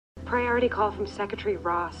Priority call from Secretary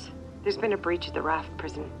Ross. There's been a breach at the Raft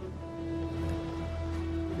prison.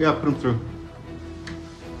 Yeah, put him through.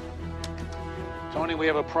 Tony, we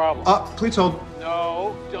have a problem. Please hold.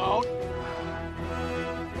 No, don't.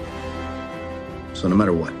 So no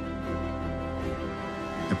matter what,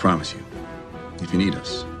 I promise you, if you need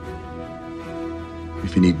us,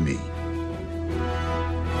 if you need me,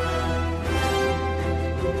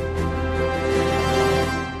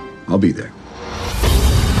 I'll be there.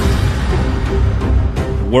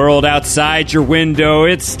 World outside your window,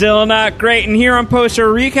 it's still not great, and here on Poster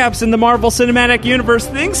Recaps in the Marvel Cinematic Universe,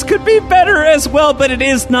 things could be better as well, but it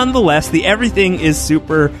is nonetheless the Everything is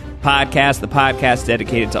Super podcast, the podcast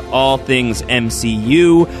dedicated to all things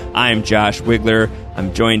MCU. I'm Josh Wigler.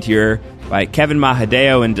 I'm joined here by Kevin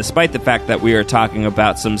Mahadeo, and despite the fact that we are talking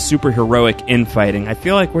about some superheroic infighting, I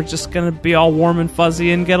feel like we're just going to be all warm and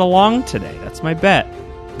fuzzy and get along today. That's my bet.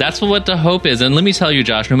 That's what the hope is, and let me tell you,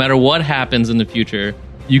 Josh, no matter what happens in the future,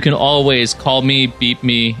 you can always call me, beep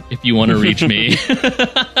me if you want to reach me.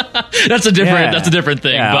 That's a different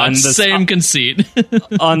thing, but same conceit.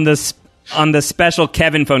 on the special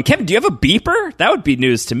Kevin phone. Kevin, do you have a beeper? That would be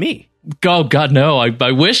news to me. Oh God, no!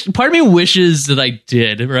 I wish. Part of me wishes that I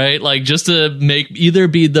did, right? Like just to either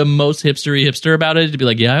be the most hipster about it, to be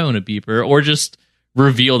like, yeah, I own a beeper, or just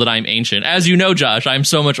reveal that I'm ancient. As you know, Josh, I'm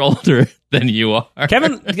so much older than you are.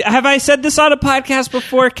 Kevin, have I said this on a podcast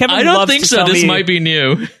before? Kevin, I don't think so. This might be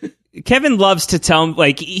new. Kevin loves to tell,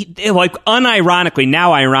 like unironically,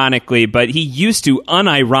 now ironically, but he used to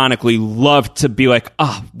unironically love to be like,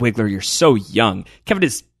 oh, Wigler, you're so young. Kevin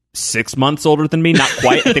is 6 months older than me. Not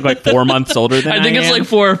quite. I think like 4 months older than I think it's like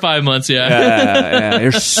 4 or 5 months, yeah.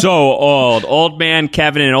 You're so old. Old man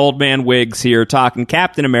Kevin and old man Wiggs here talking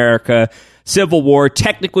Captain America Civil War,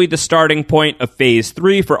 technically the starting point of Phase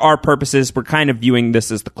 3. For our purposes, we're kind of viewing this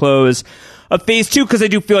as the close of Phase 2, because I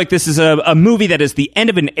do feel like this is a movie that is the end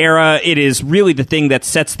of an era. It is really the thing that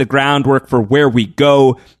sets the groundwork for where we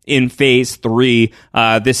go in Phase 3.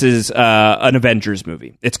 This is an Avengers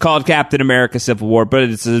movie. It's called Captain America Civil War, but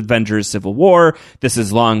it's Avengers Civil War. This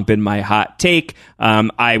has long been my hot take.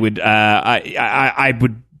 I would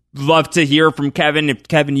love to hear from Kevin. If,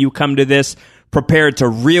 Kevin, you come to this prepared to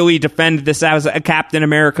really defend this as a Captain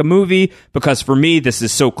America movie, because for me, this is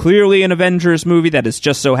so clearly an Avengers movie that is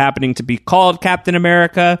just so happening to be called Captain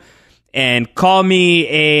America. And call me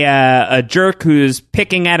a jerk who's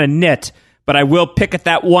picking at a nit, but I will pick at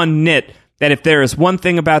that one nit that if there is one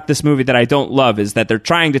thing about this movie that I don't love is that they're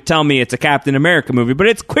trying to tell me it's a Captain America movie, but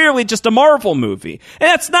it's clearly just a Marvel movie. And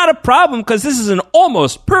that's not a problem, because this is an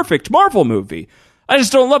almost perfect Marvel movie. I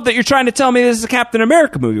just don't love that you're trying to tell me this is a Captain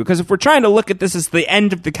America movie, because if we're trying to look at this as the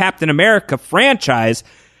end of the Captain America franchise,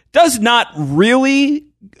 does not really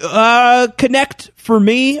connect for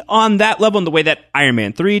me on that level in the way that Iron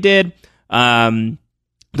Man 3 did, the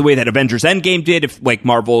way that Avengers Endgame did, if like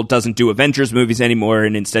Marvel doesn't do Avengers movies anymore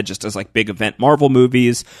and instead just does like big event Marvel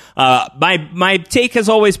movies. My take has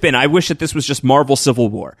always been, I wish that this was just Marvel Civil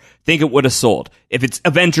War. I think it would have sold. If it's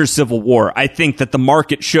Avengers Civil War, I think that the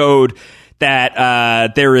market showed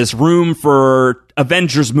that there is room for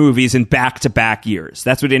Avengers movies in back-to-back years.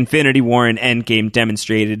 That's what Infinity War and Endgame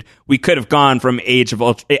demonstrated. We could have gone from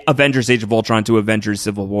Avengers Age of Ultron to Avengers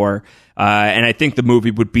Civil War, and I think the movie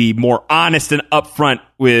would be more honest and upfront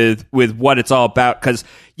with what it's all about, because,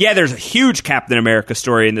 yeah, there's a huge Captain America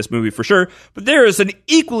story in this movie for sure, but there is an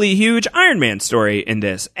equally huge Iron Man story in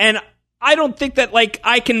this, and I don't think that, like,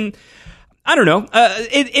 I don't know.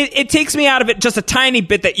 It takes me out of it just a tiny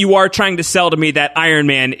bit that you are trying to sell to me that Iron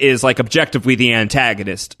Man is like objectively the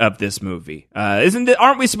antagonist of this movie.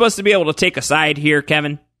 Aren't we supposed to be able to take a side here,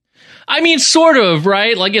 Kevin? I mean, sort of,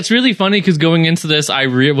 right? Like, it's really funny because going into this, I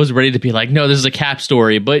was ready to be like, no, this is a Cap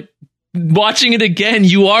story. But watching it again,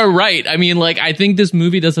 you are right. I mean, like, I think this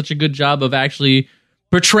movie does such a good job of actually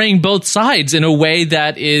portraying both sides in a way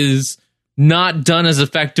that is not done as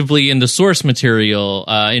effectively in the source material,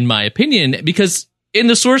 in my opinion, because in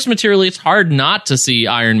the source material, it's hard not to see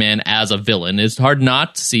Iron Man as a villain. It's hard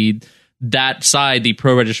not to see that side, the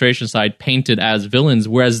pro-registration side, painted as villains,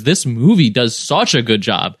 whereas this movie does such a good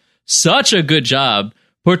job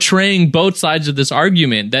portraying both sides of this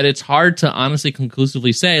argument that it's hard to honestly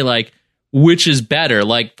conclusively say, like, which is better.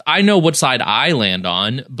 Like, I know what side I land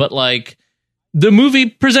on, but, like, the movie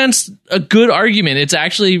presents a good argument. It's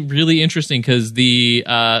actually really interesting because the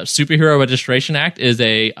Superhero Registration Act is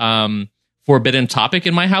a forbidden topic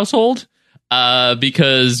in my household.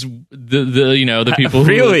 Because the people who,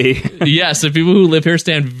 really yes, the people who live here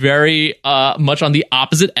stand very much on the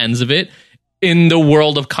opposite ends of it in the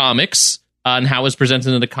world of comics and how it's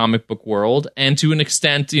presented in the comic book world, and to an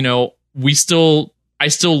extent, we still I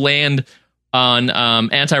still land on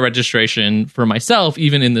anti-registration for myself,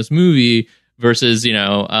 even in this movie, versus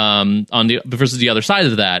versus the other side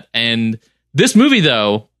of that. And this movie,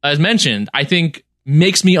 though, as mentioned, I think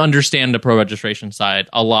makes me understand the pro-registration side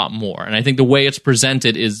a lot more. And I think the way it's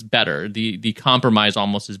presented is better. The compromise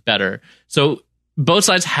almost is better. So both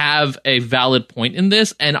sides have a valid point in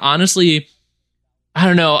this. And honestly, I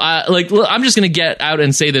don't know. I'm just going to get out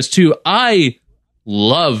and say this too. I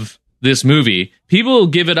love this movie. People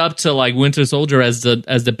give it up to like Winter Soldier as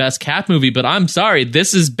the best Cap movie, but I'm sorry,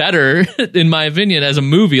 this is better in my opinion as a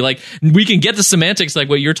movie. Like, we can get the semantics like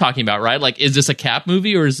what you're talking about, right? Like, is this a Cap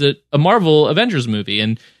movie or is it a Marvel Avengers movie?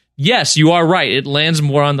 And yes, you are right, it lands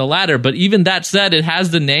more on the latter, but even that said, it has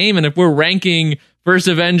the name, and if we're ranking First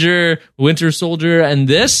Avenger, Winter Soldier, and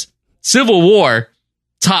this, Civil War,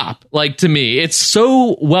 top. Like, to me, it's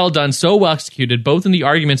so well done, so well executed, both in the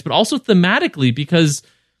arguments but also thematically, because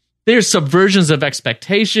there's subversions of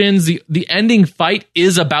expectations. The ending fight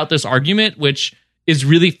is about this argument, which is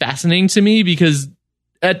really fascinating to me, because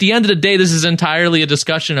at the end of the day, this is entirely a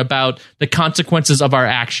discussion about the consequences of our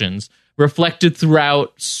actions, reflected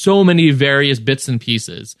throughout so many various bits and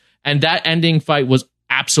pieces. And that ending fight was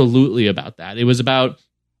absolutely about that. It was about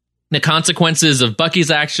the consequences of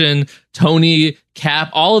Bucky's action, Tony,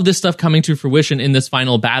 Cap, all of this stuff coming to fruition in this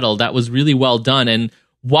final battle. That was really well done. And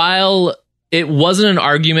while it wasn't an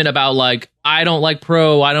argument about like, I don't like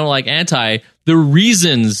pro, I don't like anti, the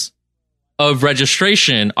reasons of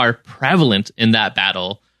registration are prevalent in that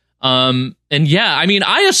battle. And yeah, I mean,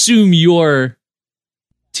 I assume you're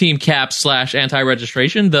Team Cap /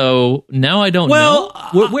 anti-registration, though now I don't know.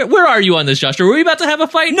 Where are you on this, Josh? Are we about to have a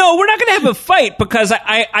fight? No, we're not going to have a fight, because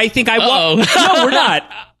I think I... No, we're not.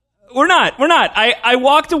 We're not. I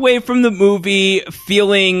walked away from the movie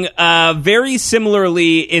feeling very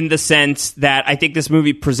similarly, in the sense that I think this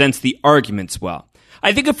movie presents the arguments well.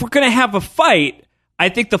 I think if we're going to have a fight, I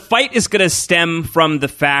think the fight is going to stem from the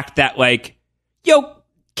fact that, like,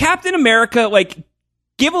 Captain America, like,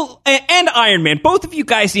 and Iron Man, both of you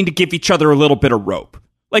guys need to give each other a little bit of rope.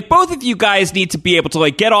 Like, both of you guys need to be able to,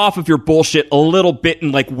 like, get off of your bullshit a little bit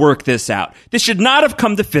and, like, work this out. This should not have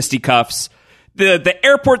come to fisticuffs. The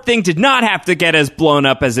airport thing did not have to get as blown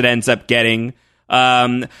up as it ends up getting.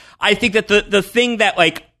 I think that the thing that,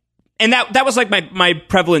 like, and that was like my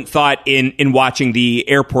prevalent thought in watching the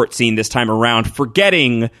airport scene this time around,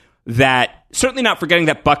 certainly not forgetting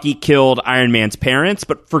that Bucky killed Iron Man's parents,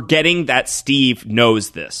 but forgetting that Steve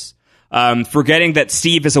knows this. Forgetting that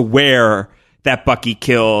Steve is aware that Bucky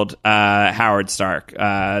killed Howard Stark.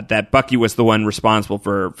 That Bucky was the one responsible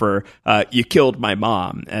for you killed my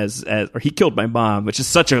mom, or he killed my mom, which is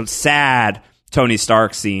such a sad Tony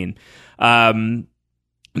Stark scene.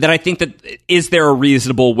 That I think that, is there a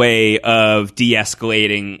reasonable way of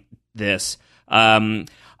de-escalating this?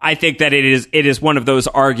 I think that it is one of those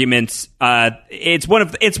arguments. It's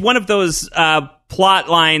one of those plot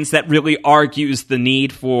lines that really argues the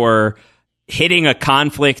need for hitting a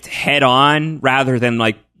conflict head on rather than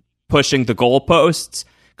like pushing the goalposts.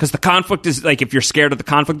 Because the conflict is like, if you're scared of the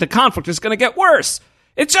conflict is going to get worse.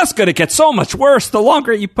 It's just going to get so much worse the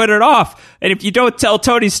longer you put it off. And if you don't tell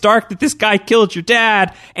Tony Stark that this guy killed your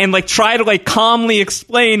dad and like try to like calmly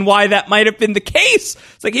explain why that might have been the case,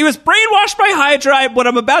 it's like, he was brainwashed by Hydra. What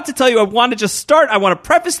I'm about to tell you, I want to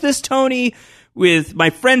preface this, Tony, with my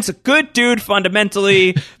friend's a good dude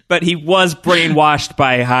fundamentally, but he was brainwashed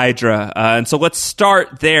by Hydra. And so let's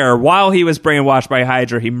start there. While he was brainwashed by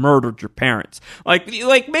Hydra, he murdered your parents. Like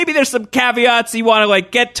maybe there's some caveats you want to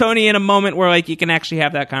like get Tony in a moment where like you can actually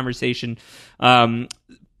have that conversation.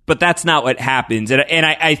 But that's not what happens. And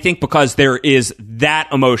I think because there is that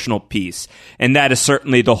emotional piece, and that is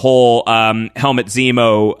certainly the whole Helmut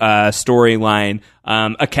Zemo storyline,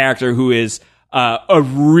 a character who is a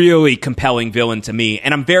really compelling villain to me,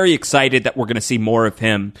 and I'm very excited that we're going to see more of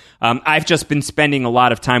him. I've just been spending a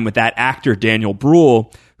lot of time with that actor, Daniel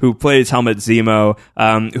Bruhl, who plays Helmut Zemo,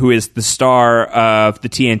 who is the star of the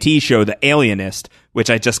TNT show, The Alienist, which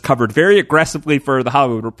I just covered very aggressively for The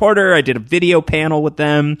Hollywood Reporter. I did a video panel with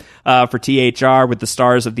them for THR with the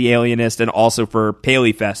stars of The Alienist, and also for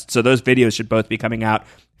PaleyFest. So those videos should both be coming out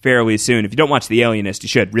fairly soon. If you don't watch The Alienist, you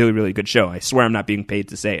should. Really, really good show. I swear I'm not being paid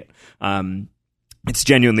to say it. It's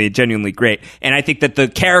genuinely great. And I think that the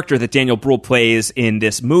character that Daniel Bruhl plays in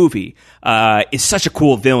this movie is such a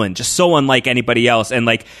cool villain, just so unlike anybody else. And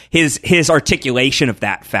like his articulation of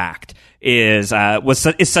that fact is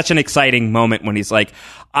such an exciting moment when he's like,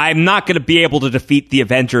 I'm not going to be able to defeat the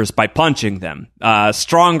Avengers by punching them.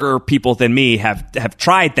 Stronger people than me have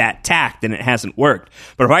tried that tact and it hasn't worked.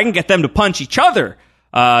 But if I can get them to punch each other,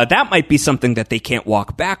 that might be something that they can't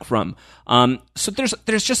walk back from. So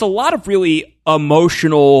there's just a lot of really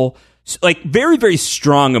emotional, like very, very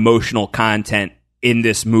strong emotional content in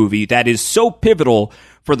this movie that is so pivotal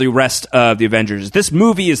for the rest of the Avengers. This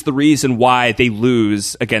movie is the reason why they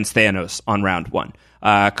lose against Thanos on round one.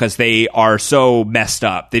 Because they are so messed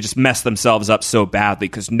up. They just mess themselves up so badly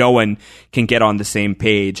because no one can get on the same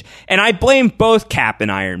page. And I blame both Cap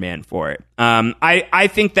and Iron Man for it. I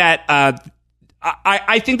think that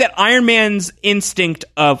I think that Iron Man's instinct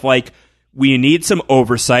of like, we need some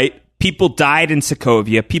oversight. People died in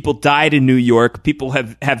Sokovia. People died in New York. People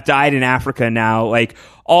have died in Africa now. Like,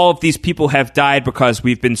 all of these people have died because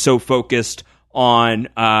we've been so focused on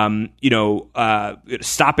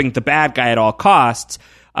stopping the bad guy at all costs,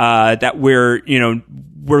 that we're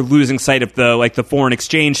losing sight of the foreign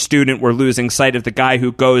exchange student. We're losing sight of the guy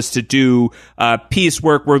who goes to do peace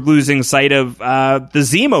work. We're losing sight of the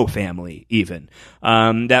Zemo family even.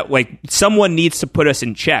 That like someone needs to put us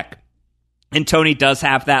in check. And Tony does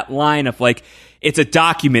have that line of like, it's a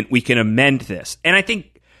document, we can amend this. And I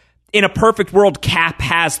think in a perfect world, Cap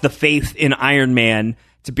has the faith in Iron Man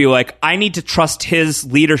to be like, I need to trust his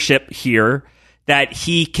leadership here, that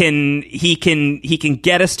he can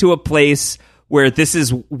get us to a place where this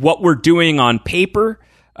is what we're doing on paper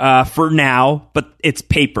for now, but it's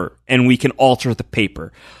paper and we can alter the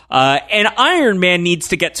paper. And Iron Man needs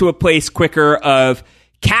to get to a place quicker of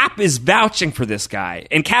Cap is vouching for this guy,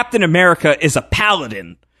 and Captain America is a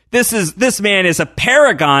paladin. This man is a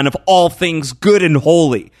paragon of all things good and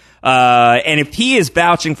holy. And if he is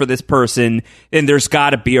vouching for this person, then there's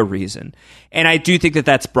got to be a reason. And I do think that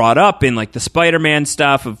that's brought up in like the Spider-Man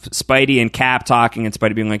stuff of Spidey and Cap talking, and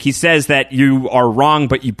Spidey being like, he says that you are wrong,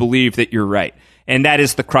 but you believe that you're right. And that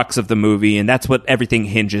is the crux of the movie, and that's what everything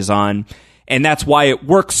hinges on. And that's why it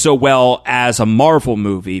works so well as a Marvel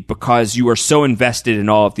movie, because you are so invested in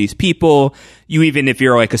all of these people. You, even if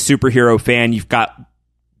you're like a superhero fan, you've got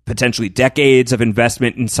potentially decades of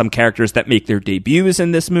investment in some characters that make their debuts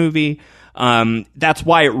in this movie. That's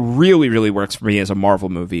why it really, really works for me as a Marvel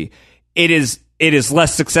movie. It is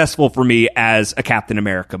less successful for me as a Captain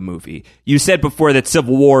America movie. You said before that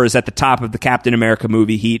Civil War is at the top of the Captain America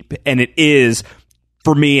movie heat, and it is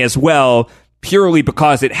for me as well, purely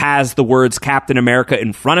because it has the words Captain America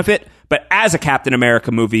in front of it. But as a Captain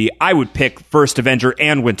America movie, I would pick First Avenger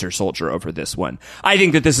and Winter Soldier over this one. I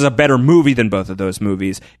think that this is a better movie than both of those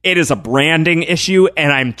movies. It is a branding issue,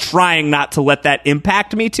 and I'm trying not to let that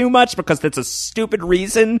impact me too much, because that's a stupid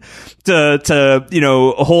reason to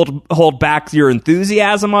hold back your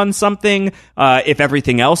enthusiasm on something if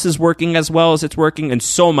everything else is working as well as it's working, and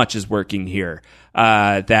so much is working here.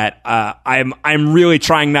 That I'm really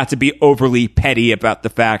trying not to be overly petty about the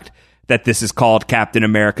fact that this is called Captain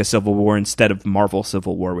America Civil War instead of Marvel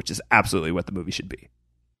Civil War, which is absolutely what the movie should be.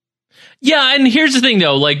 Yeah, and here's the thing,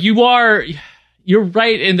 though. Like, you're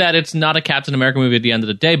right in that it's not a Captain America movie at the end of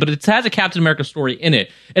the day, but it has a Captain America story in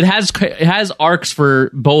it. It has arcs for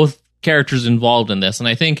both characters involved in this, and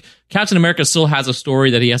I think Captain America still has a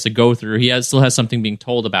story that he has to go through. Still has something being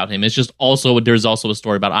told about him. It's just there's also a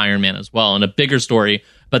story about Iron Man as well, and a bigger story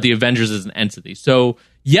about the Avengers as an entity. So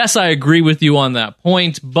yes, I agree with you on that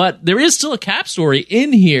point, but there is still a Cap story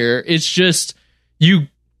in here. It's just you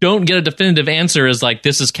don't get a definitive answer as like,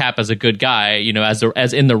 this is Cap as a good guy,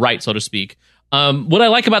 as in the right, so to speak. What I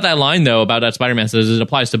like about that line, though, about that Spider-Man says, is it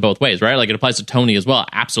applies to both ways, right? Like, it applies to Tony as well,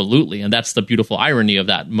 absolutely. And that's the beautiful irony of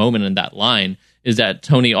that moment in that line, is that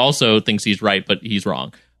Tony also thinks he's right, but he's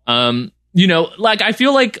wrong. I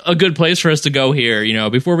feel like a good place for us to go here,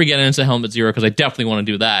 before we get into Helmet Zero, because I definitely want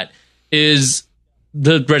to do that, is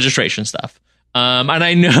the registration stuff. And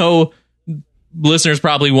I know listeners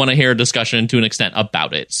probably want to hear a discussion to an extent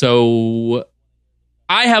about it. So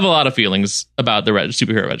I have a lot of feelings about the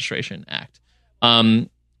Superhero Registration Act.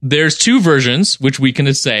 There's two versions, which we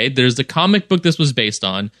can say. There's the comic book this was based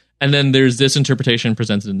on, and then there's this interpretation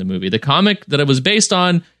presented in the movie. The comic that it was based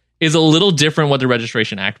on is a little different what the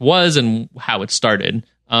Registration Act was and how it started.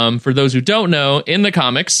 For those who don't know, in the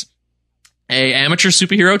comics, a amateur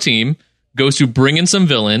superhero team goes to bring in some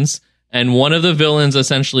villains, and one of the villains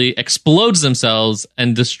essentially explodes themselves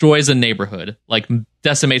and destroys a neighborhood, like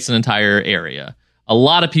decimates an entire area. A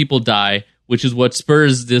lot of people die, which is what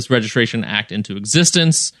spurs this Registration Act into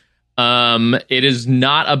existence. It is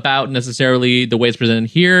not about necessarily the way it's presented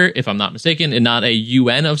here, if I'm not mistaken, and not a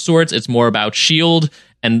UN of sorts. It's more about SHIELD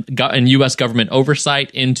and U.S. government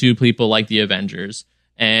oversight into people like the Avengers.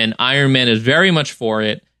 And Iron Man is very much for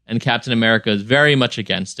it, and Captain America is very much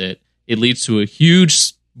against it. It leads to a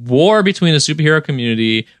huge war between the superhero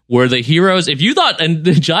community where the heroes, if you thought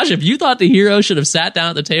the heroes should have sat down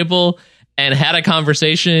at the table and had a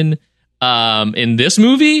conversation in this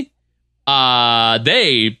movie,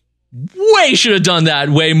 they way should have done that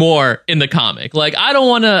way more in the comic. Like, I don't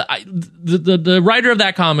want to... The writer of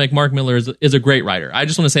that comic, Mark Miller, is a great writer. I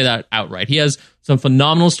just want to say that outright. He has some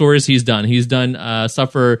phenomenal stories he's done. He's done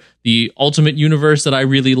stuff for the Ultimate Universe that I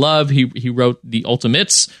really love. He wrote The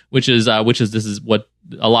Ultimates, which is this is what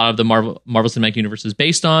a lot of the Marvel Cinematic Universe is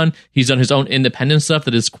based on. He's done his own independent stuff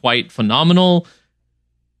that is quite phenomenal.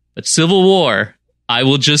 But Civil War, I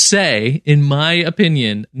will just say, in my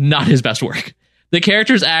opinion, not his best work. The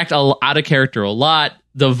characters act out of character a lot.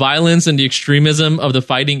 The violence and the extremism of the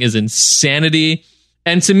fighting is insanity.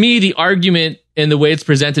 And to me, the argument and the way it's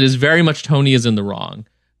presented is very much Tony is in the wrong.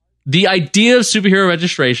 The idea of superhero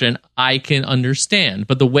registration, I can understand,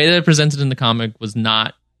 but the way that it presented in the comic was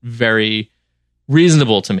not very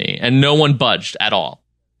reasonable to me, and no one budged at all.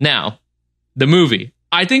 Now, the movie.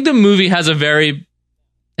 I think the movie has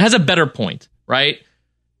a better point, right?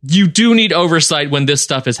 You do need oversight when this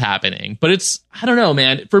stuff is happening, but I don't know,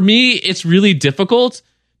 man. For me, it's really difficult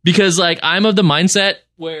because, like, I'm of the mindset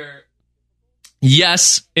where,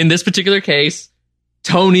 yes, in this particular case,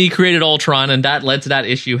 Tony created Ultron and that led to that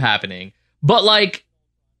issue happening. But, like,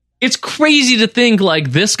 it's crazy to think,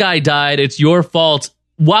 like, this guy died, it's your fault,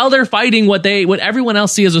 while they're fighting what everyone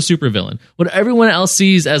else sees as a supervillain, what everyone else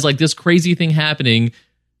sees as, like, this crazy thing happening.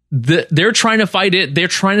 They're trying to fight it. They're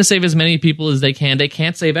trying to save as many people as they can. They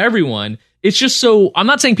can't save everyone. It's just so... I'm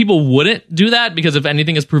not saying people wouldn't do that, because if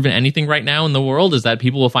anything has proven anything right now in the world is that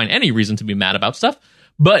people will find any reason to be mad about stuff.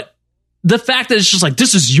 But the fact that it's just like,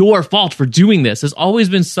 this is your fault for doing this, has always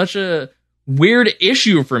been such a weird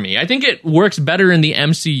issue for me. I think it works better in the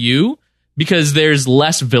MCU because there's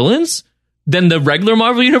less villains than the regular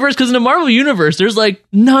Marvel Universe, because in the Marvel Universe, there's, like,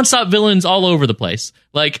 nonstop villains all over the place.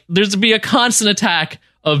 Like, there's to be a constant attack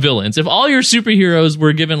of villains. If all your superheroes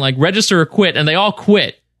were given, like, register or quit, and they all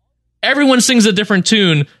quit, everyone sings a different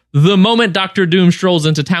tune the moment Doctor Doom strolls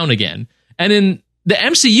into town again. And in the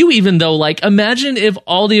MCU, even though, like, imagine if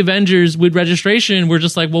all the Avengers with registration were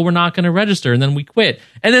just like, well, we're not going to register, and then we quit.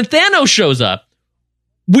 And then Thanos shows up.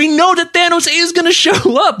 We know that Thanos is going to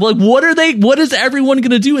show up. Like, what is everyone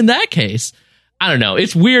going to do in that case? I don't know.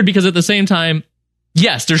 It's weird because at the same time,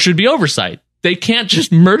 yes, there should be oversight. They can't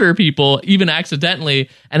just murder people, even accidentally,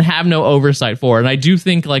 and have no oversight for it. And I do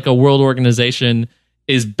think, like, a world organization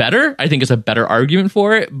is better. I think it's a better argument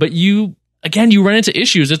for it. But you run into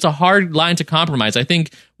issues. It's a hard line to compromise. I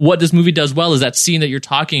think what this movie does well is that scene that you're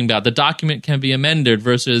talking about. The document can be amended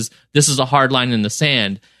versus this is a hard line in the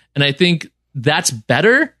sand. And I think that's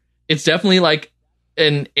better. It's definitely, like,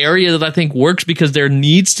 an area that I think works because there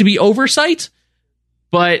needs to be oversight.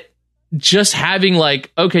 But just having,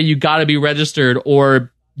 like, okay, you got to be registered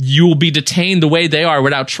or you'll be detained the way they are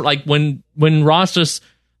without, like, when Ross just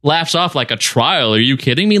laughs off, like, a trial. Are you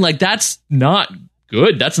kidding me? Like, that's not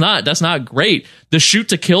good. That's not great. The shoot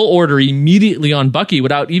to kill order immediately on Bucky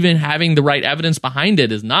without even having the right evidence behind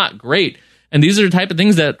it is not great. And these are the type of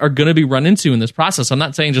things that are going to be run into in this process. I'm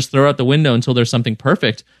not saying just throw out the window until there's something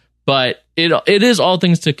perfect, but it is all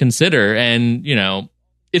things to consider. And, you know,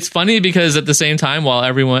 it's funny because at the same time, while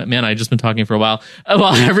everyone, man, I've just been talking for a while,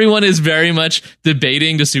 while everyone is very much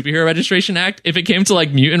debating the Superhero Registration Act, if it came to,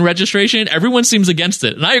 like, mutant registration, everyone seems against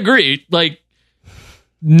it. And I agree, like,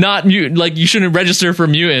 not mutant, like, you shouldn't register for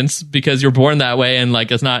mutants because you're born that way and,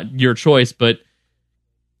 like, it's not your choice. But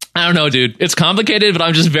I don't know, dude. It's complicated, but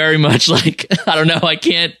I'm just very much like, I don't know. I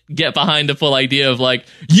can't get behind the full idea of, like,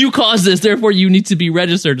 you caused this, therefore you need to be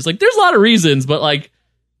registered. It's like, there's a lot of reasons, but, like,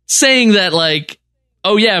 saying that, like,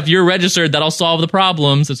 oh yeah, if you're registered, that'll solve the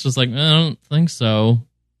problems. It's just like, I don't think so.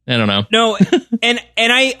 I don't know. No, and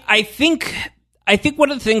I think one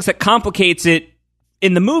of the things that complicates it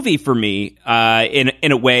in the movie for me,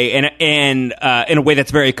 in a way, and in a way that's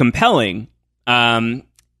very compelling, and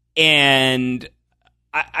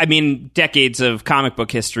I mean, decades of comic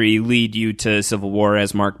book history lead you to Civil War,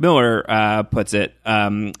 as Mark Miller puts it,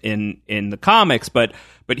 in the comics, but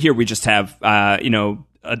here we just have not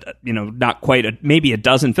quite maybe a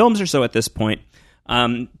dozen films or so at this point.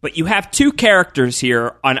 But you have two characters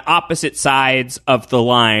here on opposite sides of the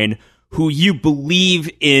line who you believe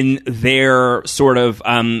in their sort of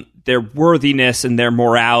their worthiness and their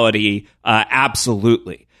morality,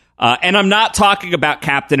 absolutely. And I'm not talking about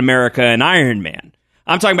Captain America and Iron Man.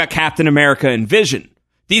 I'm talking about Captain America and Vision.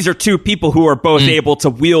 These are two people who are both able to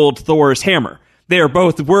wield Thor's hammer. They are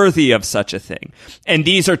both worthy of such a thing. And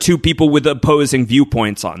these are two people with opposing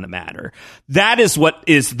viewpoints on the matter. That is what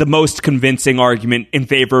is the most convincing argument in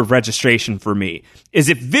favor of registration for me, is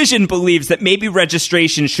if Vision believes that maybe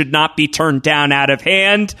registration should not be turned down out of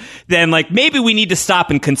hand, then like maybe we need to stop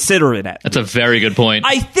and consider it. That's a very good point.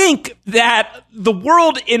 I think that the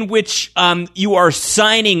world in which you are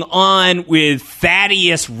signing on with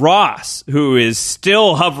Thaddeus Ross, who is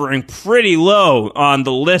still hovering pretty low on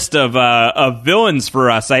the list of villains for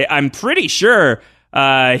us, I'm pretty sure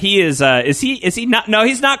he is. Is he not? No,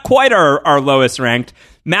 he's not quite our lowest ranked.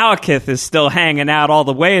 Malekith is still hanging out all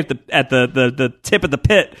the way at the tip of the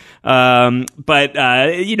pit. But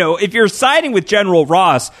if you're siding with General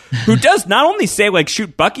Ross, who does not only say like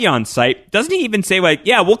shoot Bucky on sight, doesn't he even say like,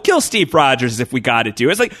 yeah, we'll kill Steve Rogers if we got to do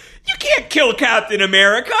it. It's like, you can't kill Captain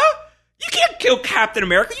America. You can't kill Captain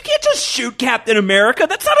America. You can't just shoot Captain America.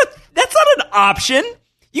 That's not an option.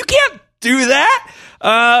 You can't do that.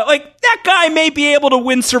 That guy may be able to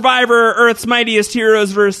win Survivor, Earth's Mightiest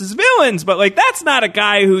Heroes versus Villains, but like that's not a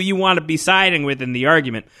guy who you want to be siding with in the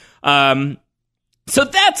argument. So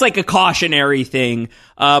that's like a cautionary thing.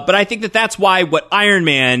 But I think that that's why what Iron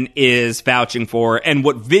Man is vouching for and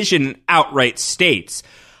what Vision outright states.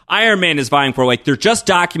 Iron Man is vying for, like, they're just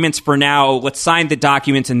documents for now. Let's sign the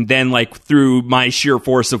documents, and then, like, through my sheer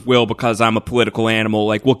force of will, because I'm a political animal,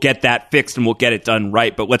 like, we'll get that fixed and we'll get it done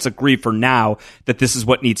right. But let's agree for now that this is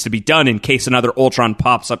what needs to be done in case another Ultron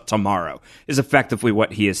pops up tomorrow, is effectively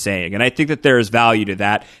what he is saying. And I think that there is value to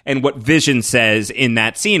that. And what Vision says in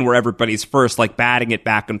that scene where everybody's first, like, batting it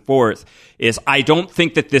back and forth is, I don't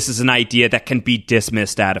think that this is an idea that can be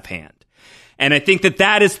dismissed out of hand. And I think that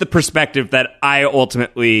that is the perspective that I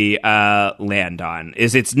ultimately land on,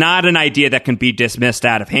 is it's not an idea that can be dismissed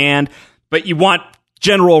out of hand, but you want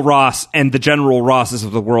General Ross and the General Rosses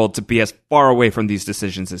of the world to be as far away from these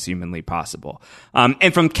decisions as humanly possible.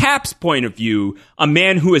 And from Cap's point of view, a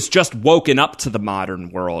man who has just woken up to the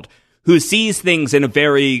modern world, who sees things in a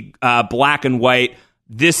very black and white,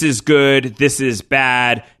 this is good, this is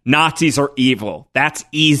bad, Nazis are evil. That's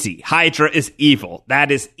easy. Hydra is evil.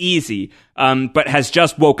 That is easy. But has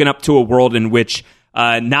just woken up to a world in which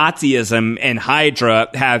Nazism and Hydra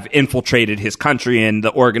have infiltrated his country and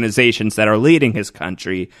the organizations that are leading his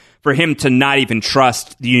country, for him to not even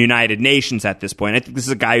trust the United Nations at this point. I think this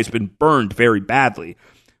is a guy who's been burned very badly.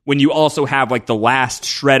 When you also have like the last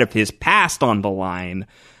shred of his past on the line,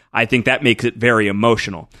 I think that makes it very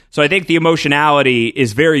emotional. So I think the emotionality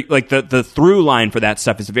is very, like, the through line for that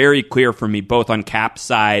stuff is very clear for me, both on Cap's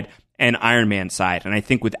side and Iron Man's side. And I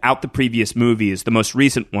think without the previous movies, the most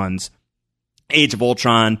recent ones, Age of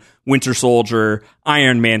Ultron, Winter Soldier,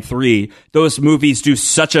 Iron Man 3, those movies do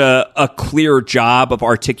such a clear job of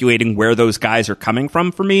articulating where those guys are coming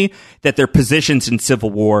from for me, that their positions in Civil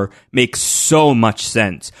War make so much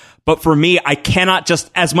sense. But for me, I cannot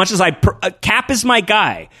just, as much as Cap is my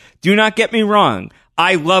guy. Do not get me wrong.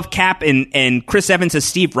 I love Cap and Chris Evans as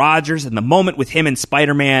Steve Rogers, and the moment with him and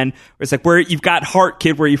Spider-Man, where it's like, where you've got Hart,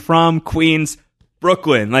 kid, where you from? Queens,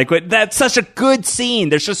 Brooklyn. Like, that's such a good scene.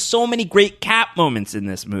 There's just so many great Cap moments in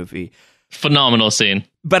this movie. Phenomenal scene.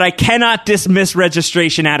 But I cannot dismiss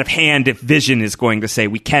registration out of hand if Vision is going to say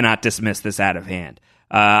we cannot dismiss this out of hand.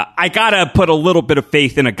 I gotta put a little bit of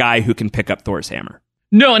faith in a guy who can pick up Thor's hammer.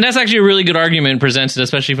 No, and that's actually a really good argument presented,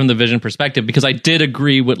 especially from the Vision perspective, because I did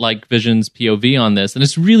agree with like Vision's POV on this, and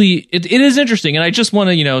it's really it is interesting. And I just want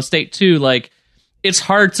to state too, like, it's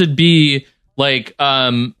hard to be like,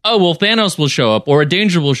 oh well, Thanos will show up, or a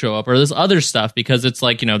Danger will show up, or this other stuff, because it's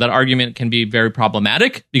like, that argument can be very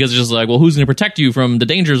problematic, because it's just like, well, who's going to protect you from the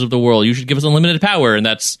dangers of the world? You should give us unlimited power, and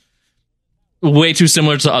that's way too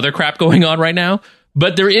similar to other crap going on right now.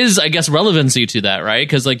 But there is, I guess, relevancy to that, right?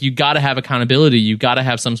 Because, like, you got to have accountability. You got to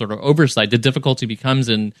have some sort of oversight. The difficulty becomes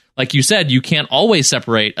in, like you said, you can't always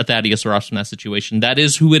separate a Thaddeus Ross from that situation. That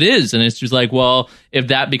is who it is. And it's just like, well, if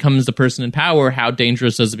that becomes the person in power, how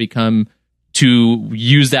dangerous does it become to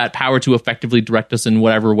use that power to effectively direct us in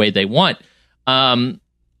whatever way they want?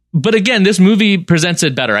 But again, this movie presents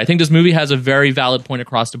it better. I think this movie has a very valid point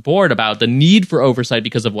across the board about the need for oversight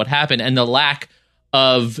because of what happened, and the lack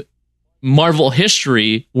of Marvel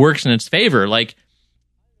history works in its favor. Like,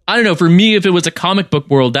 I don't know, for me, if it was a comic book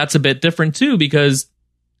world, that's a bit different too, because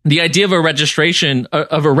the idea of a registry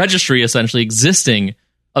essentially existing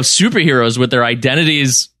of superheroes with their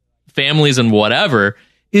identities, families, and whatever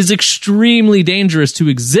is extremely dangerous to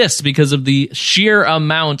exist because of the sheer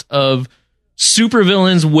amount of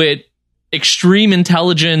supervillains with extreme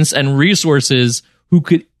intelligence and resources who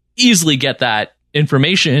could easily get that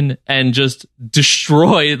information and just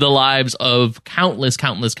destroy the lives of countless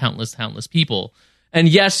people. And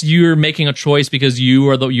yes, you're making a choice because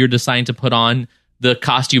you're deciding to put on the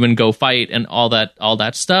costume and go fight and all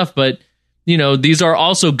that stuff. But these are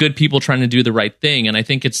also good people trying to do the right thing. And I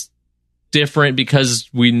think it's different because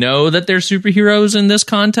we know that they're superheroes in this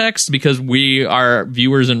context because we are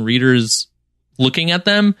viewers and readers looking at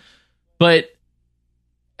them. But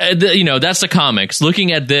that's the comics.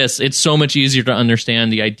 Looking at this, it's so much easier to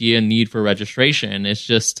understand the idea and need for registration. It's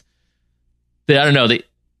just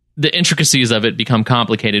the intricacies of it become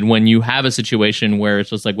complicated when you have a situation where it's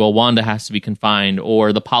just like, well, Wanda has to be confined,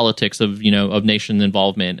 or the politics of nation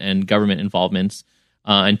involvement and government involvements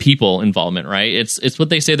and people involvement, right? It's what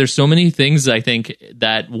they say. There's so many things I think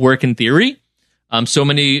that work in theory, so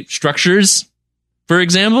many structures, for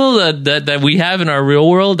example, that we have in our real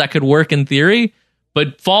world that could work in theory,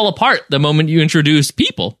 but fall apart the moment you introduce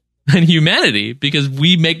people and humanity, because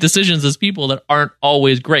we make decisions as people that aren't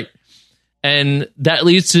always great. And that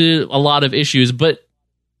leads to a lot of issues. But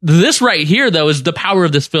this right here, though, is the power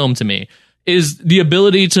of this film to me, is the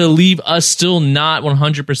ability to leave us still not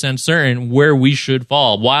 100% certain where we should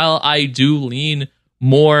fall. While I do lean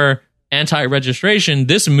more anti-registration,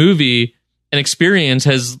 this movie and experience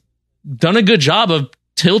has done a good job of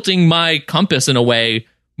tilting my compass in a way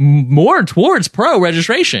more towards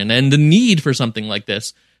pro-registration and the need for something like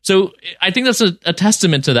this. So I think that's a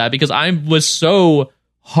testament to that, because I was so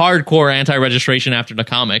hardcore anti-registration after the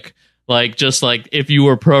comic. Like, just like, if you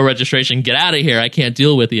were pro-registration, get out of here, I can't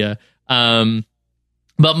deal with you.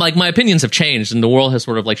 But like, my opinions have changed, and the world has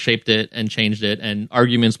sort of like shaped it and changed it, and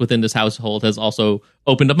arguments within this household has also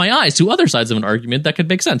opened up my eyes to other sides of an argument that could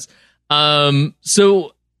make sense.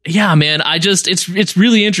 So yeah, man, it's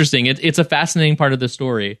really interesting. It's a fascinating part of the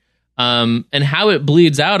story. And how it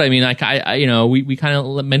bleeds out. I mean, we kind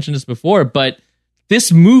of mentioned this before, but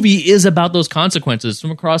this movie is about those consequences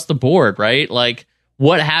from across the board, right? Like,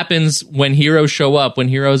 what happens when heroes show up, when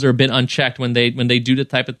heroes are a bit unchecked, when they do the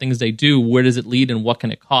type of things they do, where does it lead and what can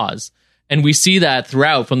it cause? And we see that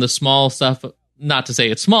throughout, from the small stuff, not to say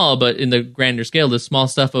it's small, but in the grander scale, the small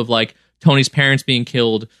stuff of like Tony's parents being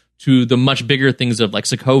killed to the much bigger things of like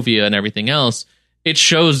Sokovia and everything else. It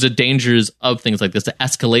shows the dangers of things like this, the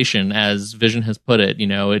escalation, as Vision has put it,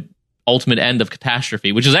 ultimate end of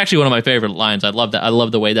catastrophe, which is actually one of my favorite lines. I love that. I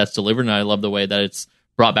love the way that's delivered, and I love the way that it's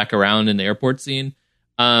brought back around in the airport scene.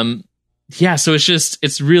 So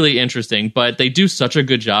it's really interesting, but they do such a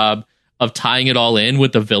good job of tying it all in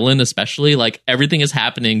with the villain, especially. Like, everything is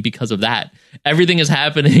happening because of that. Everything is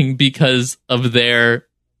happening because of their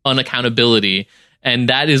unaccountability, and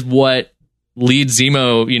that is what leads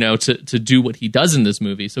Zemo, to do what he does in this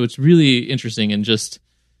movie. So it's really interesting, and just,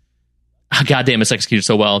 goddamn, it's executed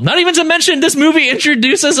so well. Not even to mention, this movie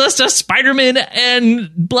introduces us to Spider-Man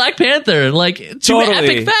and Black Panther, like, to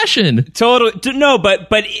epic fashion. Totally. No, but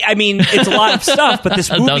I mean, it's a lot of stuff, but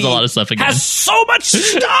this movie that was a lot of stuff again. Has so much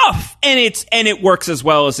stuff, and it works as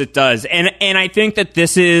well as it does. And I think that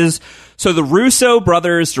this is, so the Russo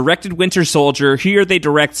brothers directed Winter Soldier. Here they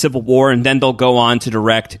direct Civil War, and then they'll go on to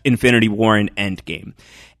direct Infinity War and Endgame.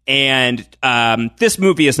 And this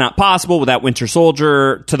movie is not possible without Winter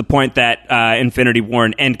Soldier, to the point that Infinity War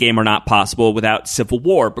and Endgame are not possible without Civil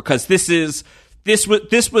War, because this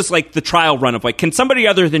was like the trial run of like, can somebody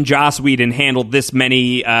other than Joss Whedon handle this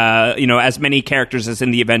many, as many characters as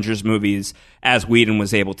in the Avengers movies as Whedon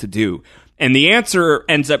was able to do? And the answer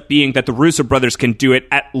ends up being that the Russo brothers can do it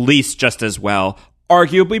at least just as well,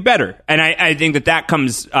 arguably better. And I think that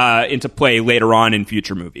comes into play later on in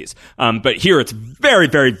future movies. But here it's very,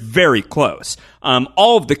 very, very close.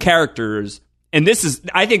 All of the characters, and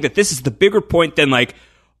I think that this is the bigger point than like,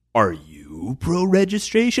 are you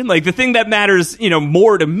pro-registration? Like, the thing that matters,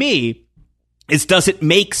 more to me is, does it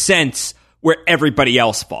make sense where everybody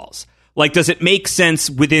else falls? Like, does it make sense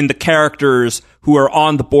within the characters who are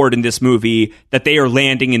on the board in this movie that they are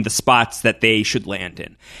landing in the spots that they should land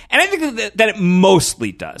in? And I think that it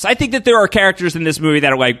mostly does. I think that there are characters in this movie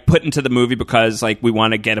that are like put into the movie because like we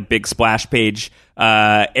want to get a big splash page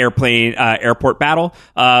airport battle.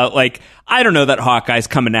 Like, I don't know that Hawkeye's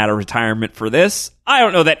coming out of retirement for this. I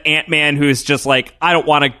don't know that Ant-Man, who's just like, I don't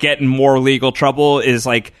want to get in more legal trouble, is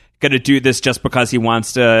like going to do this just because he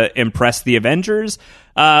wants to impress the Avengers.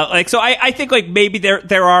 So I think like maybe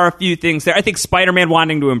there are a few things there. I think Spider-Man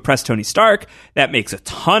wanting to impress Tony Stark, that makes a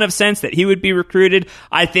ton of sense that he would be recruited.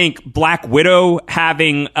 I think Black Widow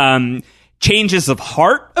having changes of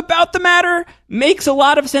heart about the matter makes a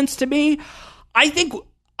lot of sense to me. I think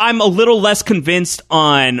I'm a little less convinced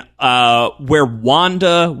on where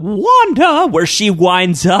Wanda, where she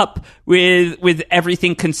winds up with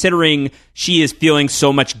everything, considering she is feeling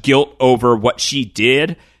so much guilt over what she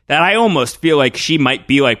did, that I almost feel like she might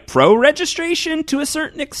be like pro registration to a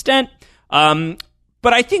certain extent.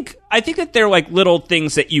 But I think that they're like little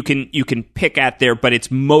things that you can pick at there, but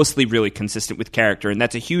it's mostly really consistent with character, and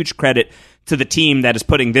that's a huge credit to the team that is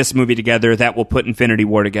putting this movie together, that will put Infinity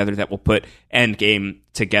War together, that will put Endgame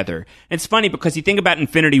together. And it's funny because you think about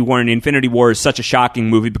Infinity War, and Infinity War is such a shocking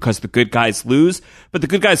movie because the good guys lose, but the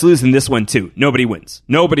good guys lose in this one too. Nobody wins.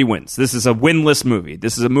 Nobody wins. This is a winless movie.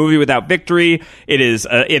 This is a movie without victory. It is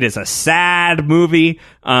a sad movie.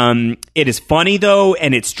 It is funny though,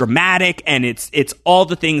 and it's dramatic, and it's all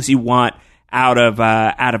the things you want out of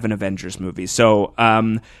an Avengers movie. So,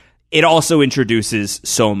 it also introduces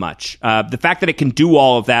so much. The fact that it can do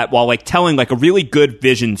all of that while like telling like a really good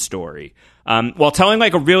Vision story, while telling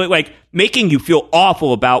like a really like making you feel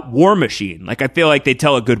awful about War Machine. Like I feel like they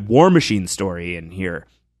tell a good War Machine story in here.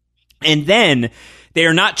 And then they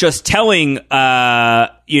are not just telling, a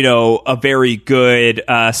very good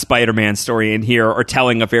Spider-Man story in here, or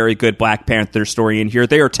telling a very good Black Panther story in here.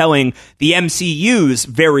 They are telling the MCU's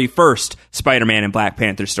very first Spider-Man and Black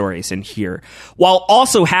Panther stories in here, while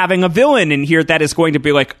also having a villain in here that is going to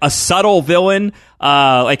be like a subtle villain,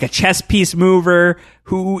 like a chess piece mover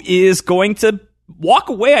who is going to walk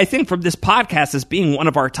away, I think, from this podcast as being one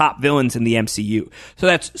of our top villains in the MCU. So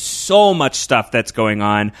that's so much stuff that's going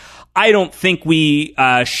on. I don't think we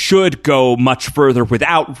should go much further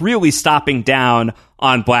without really stopping down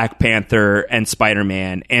on Black Panther and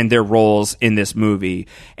Spider-Man and their roles in this movie.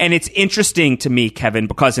 And it's interesting to me, Kevin,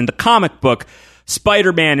 because in the comic book,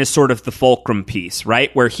 Spider-Man is sort of the fulcrum piece,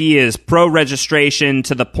 right? Where he is pro-registration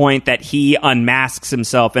to the point that he unmasks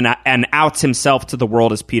himself and outs himself to the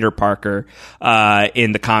world as Peter Parker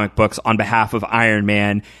in the comic books on behalf of Iron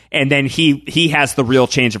Man. And then he has the real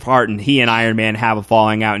change of heart, and he and Iron Man have a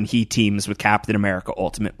falling out, and he teams with Captain America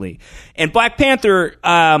ultimately. And Black Panther,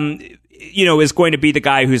 is going to be the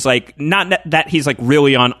guy who's like, not that he's like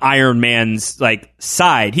really on Iron Man's like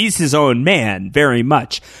side. He's his own man very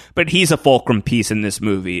much, but he's a fulcrum piece in this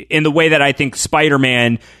movie in the way that I think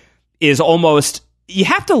Spider-Man is almost, you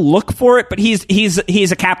have to look for it, but he's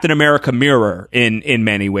a Captain America mirror in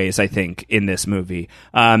many ways, I think, in this movie.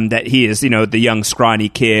 That he is, the young scrawny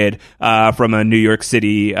kid from a New York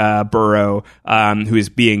City borough who is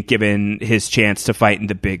being given his chance to fight in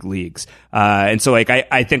the big leagues. And so, like,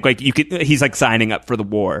 I think, like, he's like signing up for the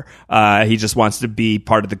war. He just wants to be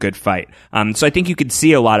part of the good fight. So I think you could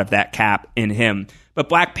see a lot of that Cap in him. But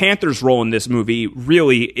Black Panther's role in this movie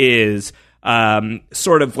really is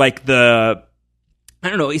sort of like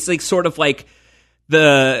he's like sort of like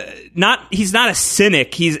he's not a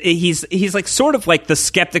cynic. He's like sort of like the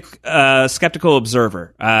skeptical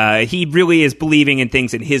observer. He really is believing in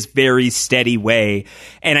things in his very steady way.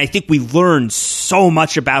 And I think we learn so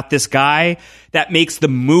much about this guy that makes the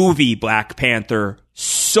movie Black Panther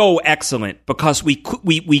so excellent, because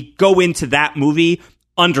we go into that movie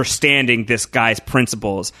understanding this guy's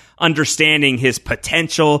principles, understanding his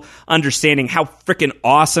potential, understanding how freaking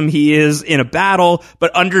awesome he is in a battle,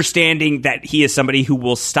 but understanding that he is somebody who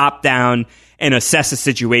will stop down and assess a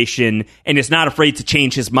situation and is not afraid to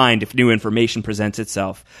change his mind if new information presents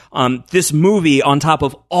itself. This movie, on top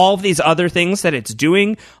of all of these other things that it's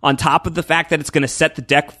doing, on top of the fact that it's going to set the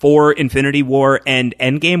deck for Infinity War and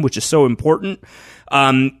Endgame, which is so important,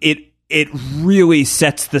 it really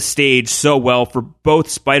sets the stage so well for both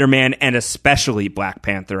Spider-Man and especially Black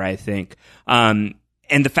Panther, I think. And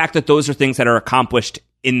the fact that those are things that are accomplished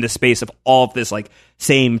in the space of all of this, like,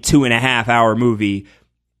 same 2.5 hour movie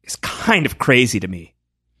is kind of crazy to me.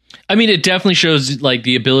 I mean, it definitely shows, like,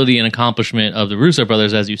 the ability and accomplishment of the Russo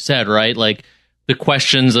brothers, as you said, right? Like, the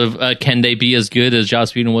questions of can they be as good as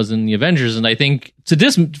Joss Whedon was in the Avengers? And I think to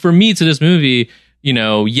this movie,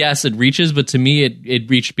 yes, it reaches, but to me, it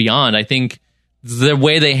reached beyond. I think the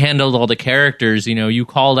way they handled all the characters, you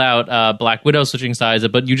called out Black Widow switching sides,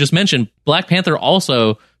 but you just mentioned Black Panther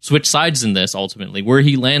also switched sides in this ultimately. Where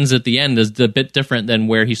he lands at the end is a bit different than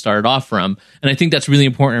where he started off from. And I think that's really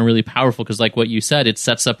important and really powerful because, like what you said, it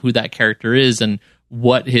sets up who that character is and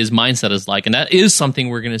what his mindset is like. And that is something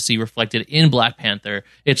we're going to see reflected in Black Panther.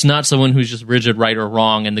 It's not someone who's just rigid right or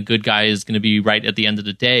wrong and the good guy is going to be right at the end of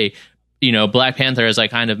the day. Black Panther, as I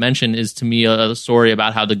kind of mentioned, is to me a story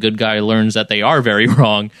about how the good guy learns that they are very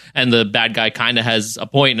wrong and the bad guy kind of has a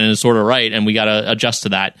point and is sort of right, and we got to adjust to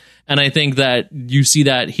that. And I think that you see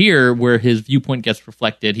that here where his viewpoint gets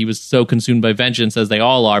reflected. He was so consumed by vengeance, as they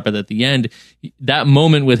all are, but at the end, that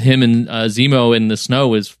moment with him and Zemo in the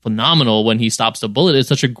snow is phenomenal when he stops the bullet. It's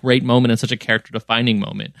such a great moment and such a character-defining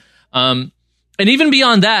moment. And even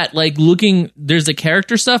beyond that, like there's the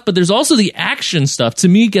character stuff, but there's also the action stuff. To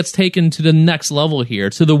me, gets taken to the next level here,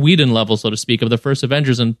 to the Whedon level, so to speak, of the first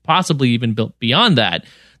Avengers, and possibly even built beyond that.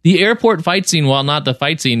 The airport fight scene, while not the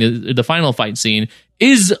fight scene, the final fight scene,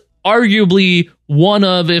 is arguably one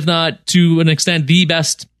of, if not to an extent, the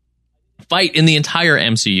best fight in the entire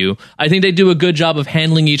MCU. I think they do a good job of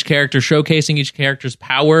handling each character, showcasing each character's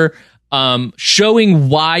power, showing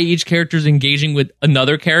why each character is engaging with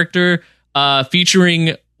another character,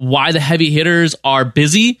 featuring why the heavy hitters are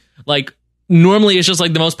busy. Like, normally it's just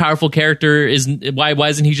like the most powerful character is why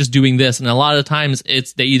isn't he just doing this? And a lot of times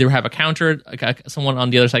it's they either have a counter, someone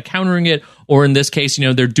on the other side countering it, or in this case,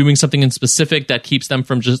 they're doing something in specific that keeps them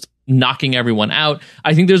from just knocking everyone out.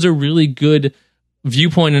 I think there's a really good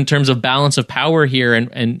viewpoint in terms of balance of power here,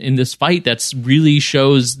 and in this fight that's really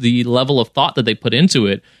shows the level of thought that they put into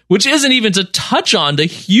it, which isn't even to touch on the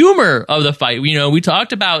humor of the fight. We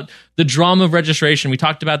talked about the drama of Registration, we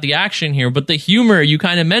talked about the action here, but the humor you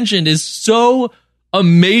kind of mentioned is so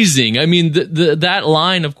amazing. I mean, that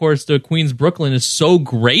line, of course, the Queens Brooklyn, is so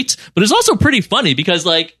great, but it's also pretty funny because,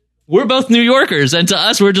 like, we're both New Yorkers, and to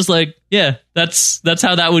us, we're just like, yeah, that's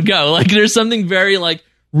how that would go. Like, there's something very, like,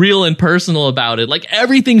 real and personal about it. Like,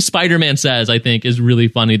 everything Spider-Man says, I think, is really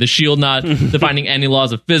funny. The shield not defining any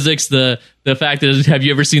laws of physics, the fact that, have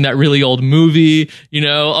you ever seen that really old movie?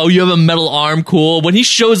 Oh, you have a metal arm, cool. When he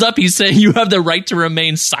shows up, he's saying you have the right to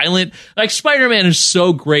remain silent. Like, Spider-Man is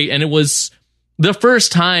so great, and it was the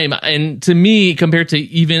first time, and to me, compared to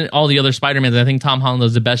even all the other Spider-Mans, I think Tom Holland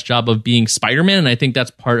does the best job of being Spider-Man, and I think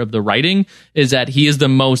that's part of the writing, is that he is the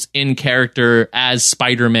most in character as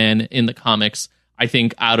Spider-Man in the comics, I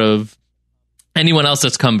think, out of anyone else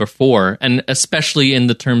that's come before, and especially in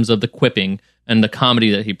the terms of the quipping and the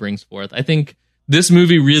comedy that he brings forth. I think this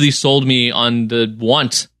movie really sold me on the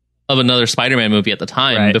want of another Spider-Man movie at the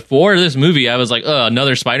time. Right. Before this movie, I was like, oh,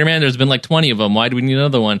 another Spider-Man? There's been like 20 of them. Why do we need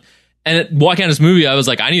another one? And walking out of this movie, I was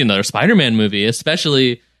like, I need another Spider-Man movie,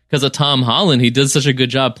 especially because of Tom Holland. He does such a good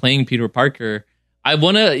job playing Peter Parker. I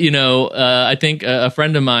want to, I think a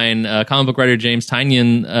friend of mine, comic book writer James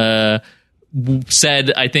Tynion,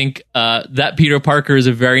 said, I think, that Peter Parker is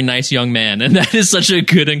a very nice young man, and that is such a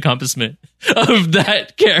good encompassment of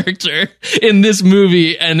that character in this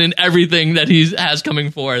movie and in everything that he has coming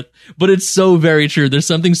forth. But it's so very true. There's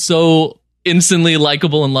something so instantly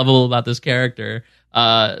likable and lovable about this character.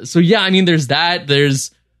 So yeah, I mean, there's that.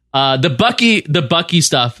 There's the Bucky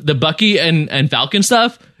stuff, the Bucky and Falcon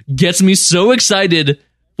stuff gets me so excited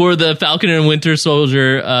for the Falcon and Winter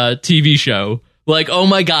Soldier TV show. Like, oh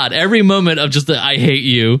my God, every moment of just the I hate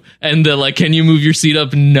you and the like, can you move your seat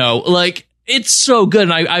up? No, like, it's so good.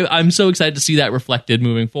 And I'm so excited to see that reflected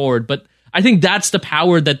moving forward. But I think that's the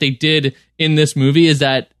power that they did in this movie, is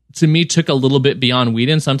that, to me, took a little bit beyond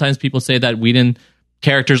Whedon. Sometimes people say that Whedon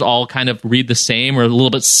characters all kind of read the same or a little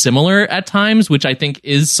bit similar at times, which I think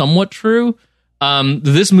is somewhat true.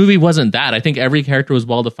 This movie wasn't that. I think every character was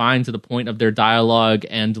well defined to the point of their dialogue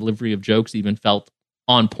and delivery of jokes even felt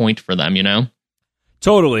on point for them,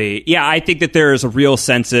 Totally. Yeah, I think that there is a real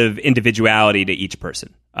sense of individuality to each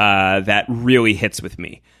person that really hits with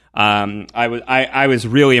me. I was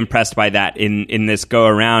really impressed by that in this go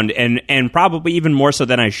around, and probably even more so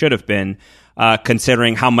than I should have been,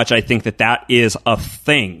 considering how much I think that is a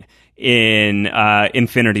thing in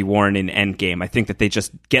Infinity War and in Endgame. I think that they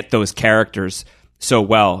just get those characters so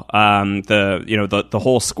well. The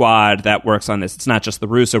whole squad that works on this. It's not just the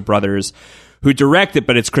Russo brothers who direct it,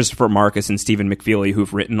 but it's Christopher Marcus and Stephen McFeely,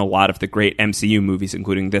 who've written a lot of the great MCU movies,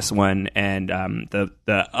 including this one and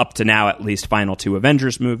the up to now at least final 2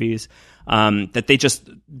 Avengers movies. That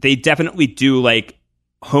they definitely do like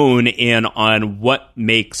hone in on what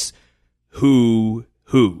makes who,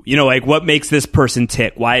 like what makes this person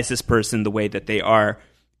tick. Why is this person the way that they are?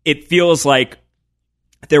 It feels like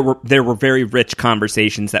there were very rich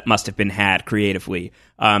conversations that must have been had creatively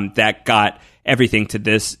that got everything to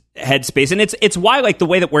this headspace. And it's why, like, the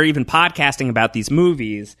way that we're even podcasting about these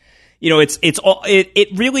movies, it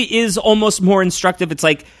really is almost more instructive. It's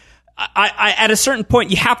like I at a certain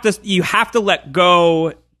point you have to let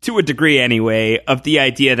go, to a degree anyway, of the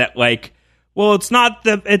idea that, like, well,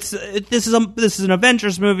 this is an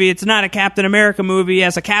Avengers movie, it's not a Captain America movie.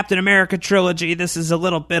 As a Captain America trilogy, this is a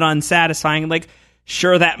little bit unsatisfying. Like,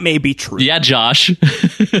 sure, that may be true. Yeah, Josh.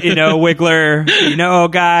 Wiggler,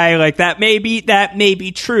 guy, like that may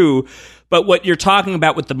be true. But what you're talking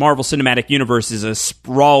about with the Marvel Cinematic Universe is a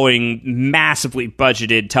sprawling, massively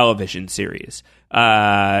budgeted television series.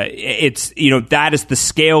 It's, that is the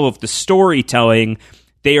scale of the storytelling.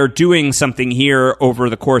 They are doing something here over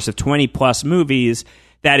the course of 20 plus movies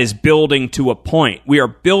that is building to a point. We are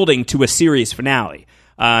building to a series finale.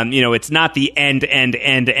 It's not the end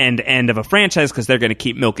of a franchise, because they're going to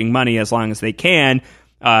keep milking money as long as they can.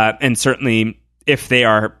 And certainly if they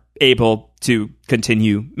are able to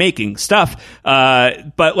continue making stuff.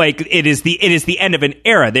 But like, it is the end of an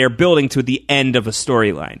era. They are building to the end of a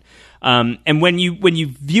storyline. And when you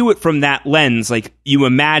view it from that lens, like, you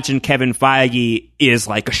imagine Kevin Feige is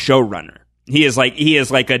like a showrunner. He is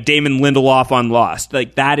like a Damon Lindelof on Lost.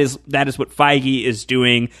 Like, that is what Feige is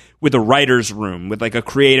doing with a writer's room, with like a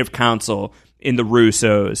creative council in the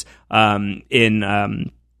Russos,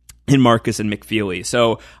 in Marcus and McFeely.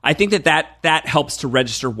 So I think that helps to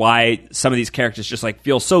register why some of these characters just like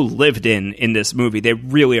feel so lived in this movie. They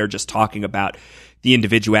really are just talking about the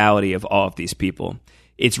individuality of all of these people.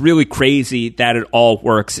 It's really crazy that it all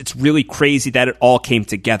works. It's really crazy that it all came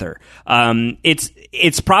together.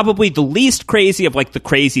 It's probably the least crazy of like the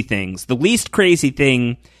crazy things. The least crazy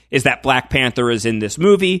thing is that Black Panther is in this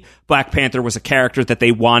movie. Black Panther was a character that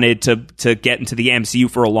they wanted to get into the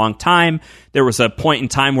MCU for a long time. There was a point in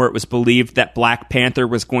time where it was believed that Black Panther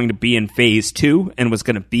was going to be in Phase 2 and was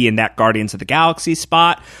going to be in that Guardians of the Galaxy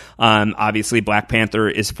spot. Obviously, Black Panther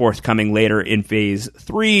is forthcoming later in Phase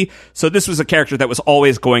 3. So this was a character that was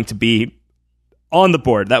always going to be on the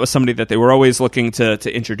board. That was somebody that they were always looking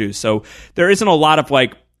to introduce. So there isn't a lot of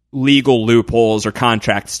like legal loopholes or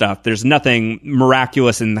contract stuff. There's nothing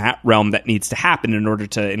miraculous in that realm that needs to happen in order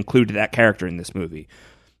to include that character in this movie.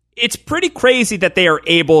 It's pretty crazy that they are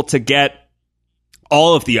able to get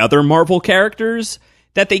all of the other Marvel characters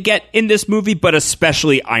that they get in this movie, but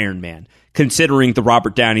especially Iron Man, considering the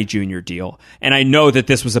Robert Downey Jr. deal. And I know that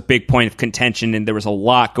this was a big point of contention, and there was a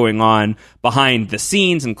lot going on behind the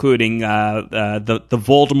scenes, including the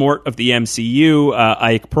Voldemort of the MCU,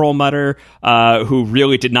 Ike Perlmutter, who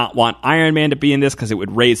really did not want Iron Man to be in this because it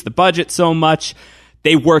would raise the budget so much.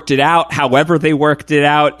 They worked it out. However they worked it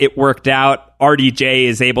out, it worked out. RDJ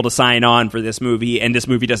is able to sign on for this movie, and this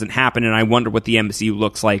movie doesn't happen, and I wonder what the MCU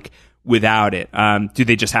looks like without it. Do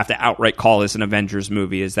they just have to outright call this an Avengers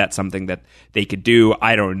movie? Is that something that they could do?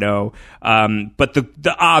 I don't know. But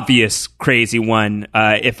the obvious crazy one,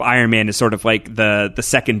 if Iron Man is sort of like the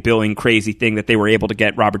second billing crazy thing that they were able to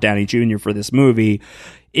get Robert Downey Jr. for this movie,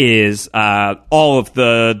 is all of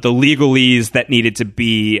the legalese that needed to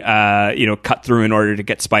be cut through in order to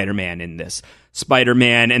get Spider-Man in this.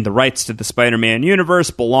 Spider-Man and the rights to the Spider-Man universe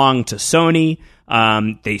belong to Sony.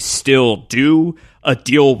 They still do. A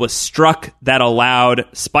deal was struck that allowed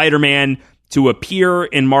Spider-Man to appear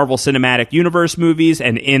in Marvel Cinematic Universe movies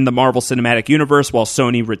and in the Marvel Cinematic Universe, while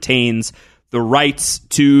Sony retains the rights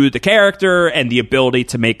to the character and the ability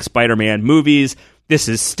to make Spider-Man movies. This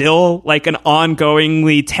is still like an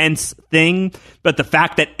ongoingly tense thing, but the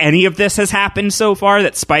fact that any of this has happened so far,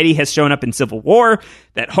 that Spidey has shown up in Civil War,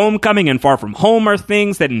 that Homecoming and Far From Home are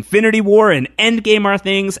things, that Infinity War and Endgame are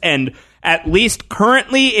things, and at least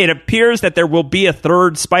currently it appears that there will be a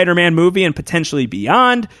third Spider-Man movie and potentially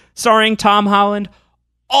beyond starring Tom Holland.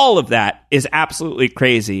 All of that is absolutely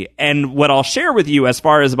crazy. And what I'll share with you as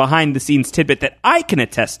far as a behind-the-scenes tidbit that I can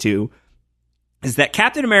attest to is that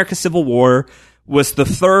Captain America Civil War was the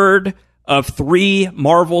third of 3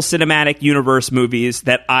 Marvel Cinematic Universe movies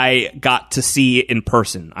that I got to see in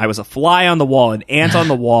person. I was a fly on the wall, an ant on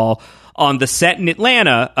the wall, on the set in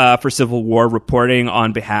Atlanta for Civil War, reporting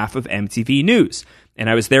on behalf of MTV News. And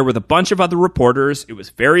I was there with a bunch of other reporters. It was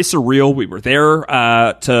very surreal. We were there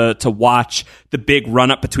to watch the big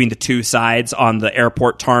run-up between the two sides on the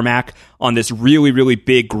airport tarmac on this really, really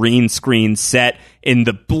big green screen set in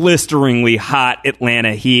the blisteringly hot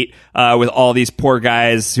Atlanta heat with all these poor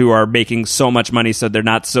guys who are making so much money so they're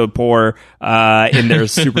not so poor in their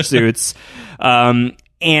super suits.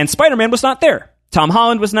 And Spider-Man was not there. Tom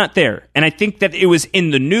Holland was not there. And I think that it was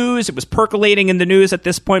in the news. It was percolating in the news at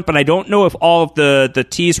this point, but I don't know if all of the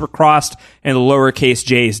T's were crossed and the lowercase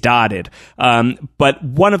J's dotted. But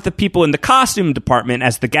one of the people in the costume department,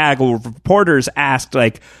 as the gaggle of reporters asked,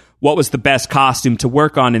 like, what was the best costume to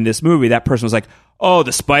work on in this movie? That person was like, oh,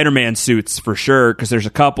 the Spider-Man suits for sure, because there's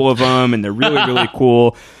a couple of them and they're really, really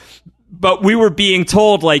cool. But we were being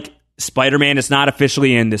told, like, Spider-Man is not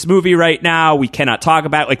officially in this movie right now. We cannot talk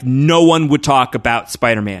about, like, no one would talk about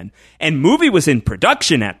Spider-Man. And movie was in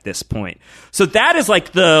production at this point. So that is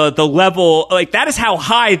like the level, like that is how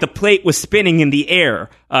high the plate was spinning in the air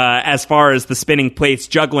as far as the spinning plates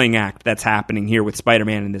juggling act that's happening here with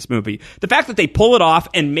Spider-Man in this movie. The fact that they pull it off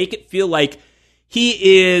and make it feel like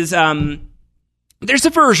he is, there's a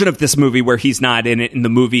version of this movie where he's not in it and the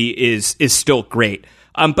movie is still great.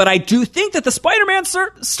 But I do think that the Spider-Man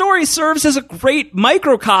story serves as a great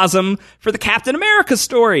microcosm for the Captain America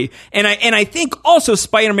story. And I think also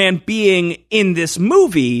Spider-Man being in this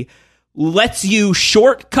movie lets you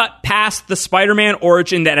shortcut past the Spider-Man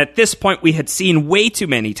origin that at this point we had seen way too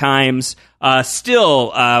many times.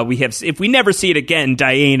 If we never see it again,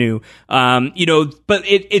 Dayenu, but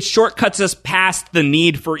it shortcuts us past the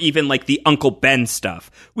need for even like the Uncle Ben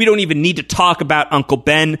stuff. We don't even need to talk about Uncle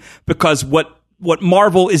Ben because what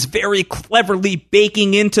Marvel is very cleverly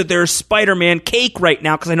baking into their Spider-Man cake right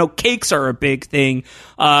now, because I know cakes are a big thing,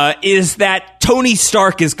 is that Tony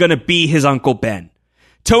Stark is going to be his Uncle Ben.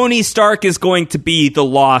 Tony Stark is going to be the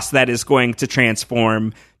loss that is going to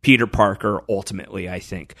transform Peter Parker ultimately, I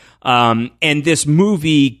think. And this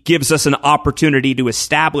movie gives us an opportunity to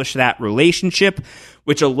establish that relationship,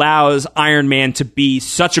 which allows Iron Man to be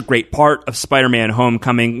such a great part of Spider-Man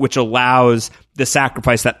Homecoming, which allows the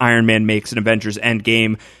sacrifice that Iron Man makes in Avengers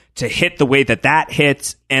Endgame to hit the way that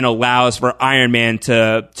hits, and allows for Iron Man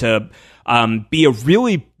to be a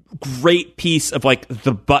really great piece of like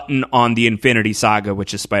the button on the Infinity Saga,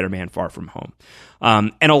 which is Spider-Man Far From Home.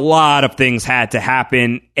 And a lot of things had to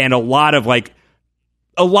happen, and a lot of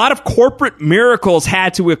corporate miracles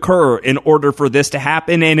had to occur in order for this to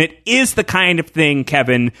happen. And it is the kind of thing,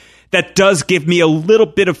 Kevin, that does give me a little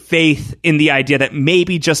bit of faith in the idea that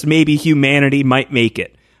maybe, just maybe, humanity might make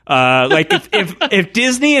it. If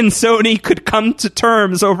Disney and Sony could come to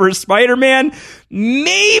terms over Spider-Man,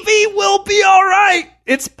 maybe we'll be all right.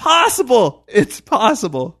 It's possible. It's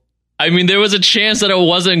possible. I mean, there was a chance that it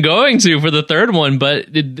wasn't going to for the third one, but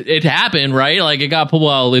it happened, right? Like, it got,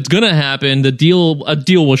 well, it's going to happen. A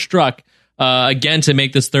deal was struck again to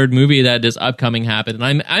make this third movie that is upcoming happen.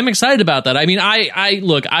 And I'm excited about that. I mean, I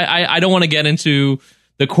don't want to get into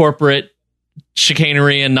the corporate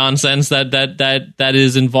chicanery and nonsense that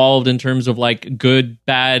is involved in terms of like good,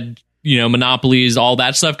 bad, monopolies, all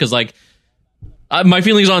that stuff. Cause like my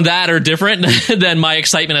feelings on that are different than my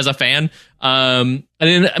excitement as a fan. And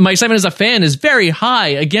then my excitement as a fan is very high.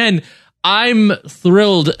 Again, I'm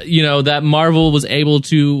thrilled, that Marvel was able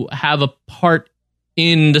to have a part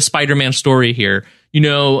in the Spider-Man story here.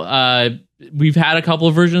 We've had a couple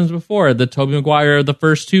of versions before. The Tobey Maguire, the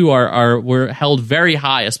first two were held very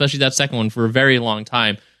high, especially that second one, for a very long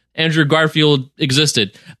time. Andrew Garfield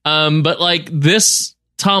existed. But like this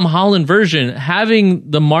Tom Holland version,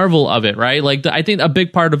 having the Marvel of it, right? Like I think a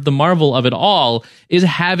big part of the Marvel of it all is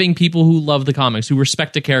having people who love the comics, who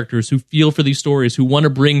respect the characters, who feel for these stories, who want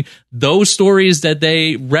to bring those stories that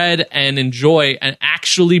they read and enjoy and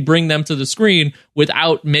actually bring them to the screen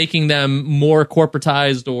without making them more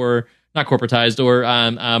corporatized or not corporatized or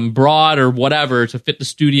broad or whatever to fit the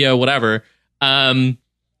studio, whatever.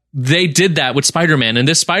 They did that with Spider-Man. And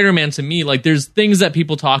this Spider-Man, to me, like there's things that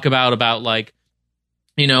people talk about like,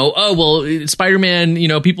 oh, well, Spider-Man,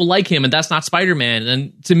 people like him and that's not Spider-Man.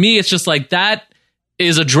 And to me, it's just like that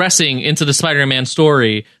is addressing into the Spider-Man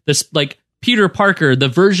story. This like Peter Parker, the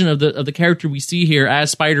version of the character we see here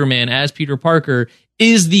as Spider-Man, as Peter Parker,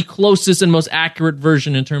 is the closest and most accurate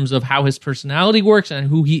version in terms of how his personality works and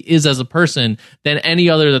who he is as a person than any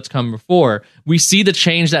other that's come before. We see the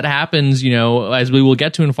change that happens, as we will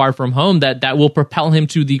get to in Far From Home, that will propel him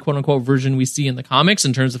to the quote unquote version we see in the comics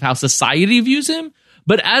in terms of how society views him.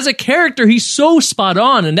 But as a character, he's so spot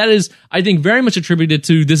on. And that is, I think, very much attributed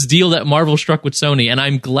to this deal that Marvel struck with Sony. And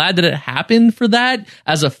I'm glad that it happened for that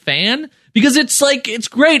as a fan, because it's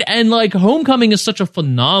great. And like Homecoming is such a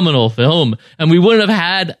phenomenal film. And we wouldn't have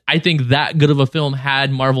had, I think, that good of a film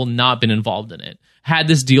had Marvel not been involved in it, had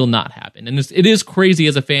this deal not happened. And it is crazy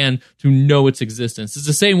as a fan to know its existence. It's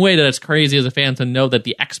the same way that it's crazy as a fan to know that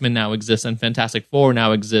the X-Men now exist and Fantastic Four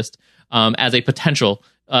now exist as a potential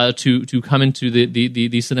to come into the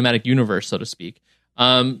cinematic universe, so to speak.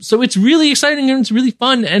 So it's really exciting and it's really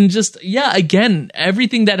fun. And just, yeah, again,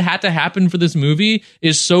 everything that had to happen for this movie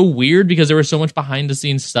is so weird because there was so much behind the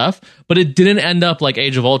scenes stuff, but it didn't end up like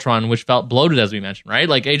Age of Ultron, which felt bloated, as we mentioned, right?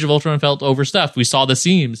 Like Age of Ultron felt overstuffed. We saw the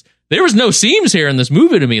seams. There was no seams here in this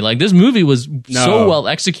movie to me. Like this movie was so well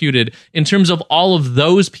executed in terms of all of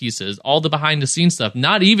those pieces, all the behind the scenes stuff,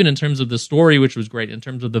 not even in terms of the story, which was great, in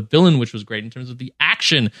terms of the villain, which was great, in terms of the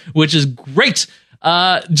action, which is great.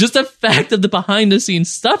 Just the fact of the behind the scenes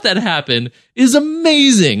stuff that happened is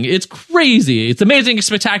amazing. It's crazy. It's amazing. It's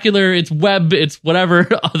spectacular. It's web. It's whatever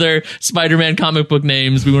other Spider-Man comic book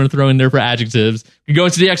names we want to throw in there for adjectives. You go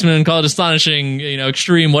into the X-Men and call it astonishing,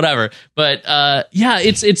 extreme, whatever. But, yeah,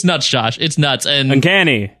 it's nuts, Josh. It's nuts. And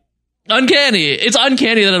Uncanny. It's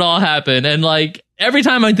uncanny that it all happened. And like, every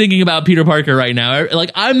time I'm thinking about Peter Parker right now,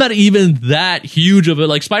 like, I'm not even that huge of it.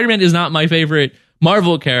 Like, Spider-Man is not my favorite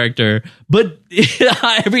Marvel character. But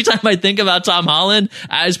every time I think about Tom Holland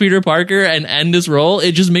as Peter Parker and this role,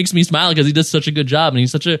 it just makes me smile because he does such a good job, and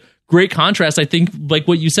he's such a great contrast. I think, like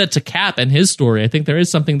what you said, to Cap and his story. I think there is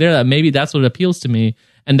something there that maybe that's what appeals to me,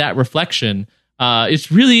 and that reflection.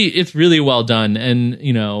 It's really well done, and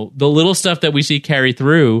the little stuff that we see carry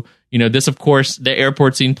through. This, of course, the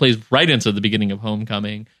airport scene plays right into the beginning of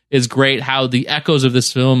Homecoming. Is great how the echoes of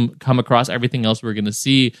this film come across everything else we're going to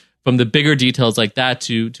see, from the bigger details like that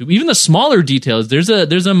to even the smaller details. There's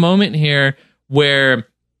a moment here where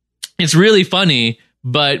it's really funny,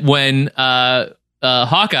 but when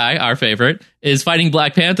Hawkeye, our favorite, is fighting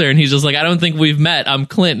Black Panther, and he's just like, I don't think we've met. I'm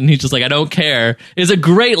Clint. And he's just like, I don't care. Is a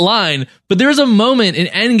great line. But there's a moment in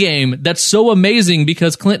Endgame that's so amazing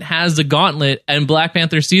because Clint has the gauntlet and Black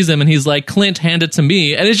Panther sees him and he's like, Clint, hand it to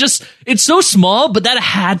me. And it's so small, but that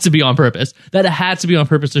had to be on purpose. That had to be on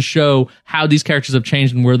purpose to show how these characters have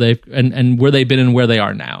changed and where they've been and where they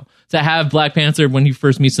are now. To have Black Panther, when he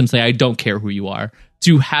first meets him, say, I don't care who you are.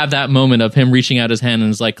 To have that moment of him reaching out his hand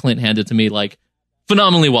and is like, Clint, hand it to me, like,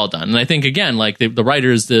 phenomenally well done. And I think, again, like the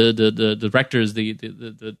writers, the directors,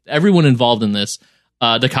 the everyone involved in this,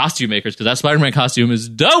 the costume makers, because that Spider-Man costume is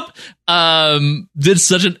dope, did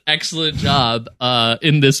such an excellent job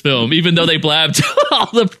in this film, even though they blabbed all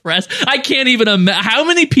the press. I can't even imagine how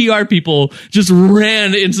many PR people just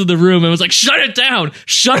ran into the room and was like, shut it down,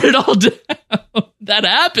 shut it all down. That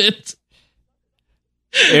happened.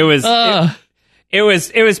 It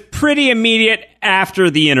was pretty immediate after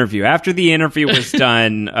the interview. After the interview was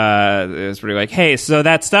done, it was pretty like, hey, so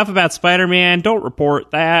that stuff about Spider-Man, don't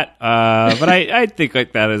report that. But I think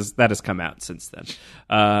like that has come out since then.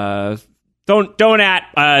 Don't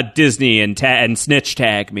at Disney and snitch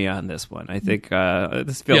tag me on this one. I think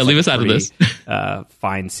this feels leave like us out of this.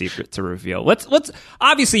 Fine secret to reveal. Let's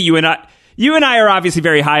obviously you and I are obviously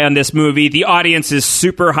very high on this movie. The audience is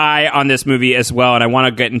super high on this movie as well, and I want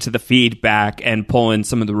to get into the feedback and pull in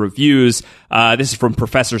some of the reviews. This is from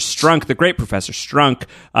Professor Strunk, the great Professor Strunk.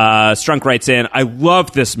 Strunk writes in, I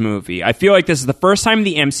love this movie. I feel like this is the first time in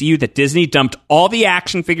the MCU that Disney dumped all the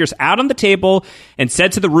action figures out on the table and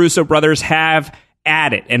said to the Russo brothers, have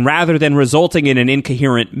at it. And rather than resulting in an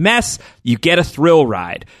incoherent mess, you get a thrill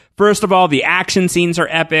ride. First of all, the action scenes are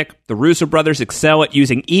epic. The Russo brothers excel at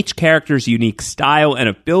using each character's unique style and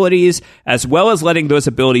abilities, as well as letting those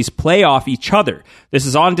abilities play off each other. This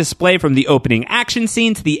is on display from the opening action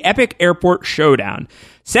scene to the epic airport showdown.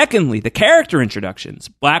 Secondly, the character introductions.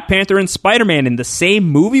 Black Panther and Spider-Man in the same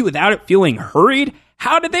movie without it feeling hurried?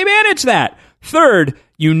 How did they manage that? Third,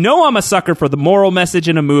 you know I'm a sucker for the moral message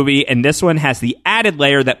in a movie, and this one has the added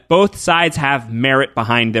layer that both sides have merit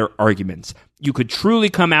behind their arguments. You could truly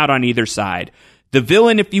come out on either side. The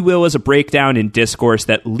villain, if you will, is a breakdown in discourse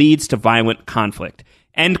that leads to violent conflict.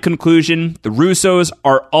 End conclusion, the Russos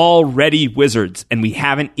are already wizards, and we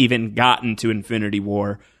haven't even gotten to Infinity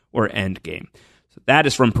War or Endgame. So that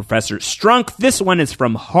is from Professor Strunk. This one is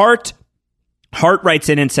from Hart. Hart writes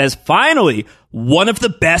in and says, finally, one of the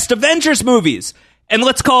best Avengers movies. And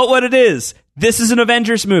let's call it what it is. This is an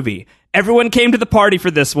Avengers movie. Everyone came to the party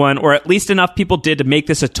for this one, or at least enough people did to make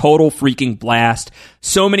this a total freaking blast.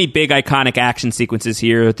 So many big iconic action sequences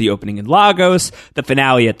here, the opening in Lagos, the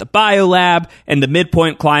finale at the Biolab, and the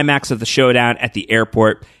midpoint climax of the showdown at the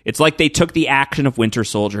airport. It's like they took the action of Winter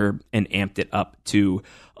Soldier and amped it up to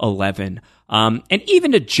 11. And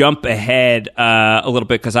even to jump ahead a little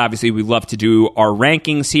bit, because obviously we love to do our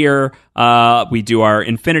rankings here. We do our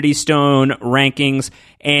Infinity Stone rankings.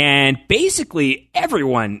 And basically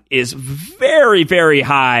everyone is very, very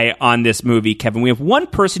high on this movie, Kevin. We have one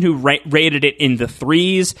person who rated it in the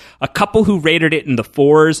 3s, a couple who rated it in the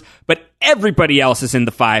 4s, but everybody else is in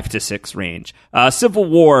the 5 to 6 range. Civil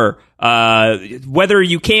War, whether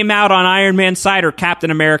you came out on Iron Man's side or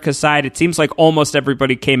Captain America's side, it seems like almost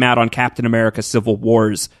everybody came out on Captain America Civil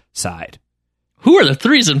War's side. Who are the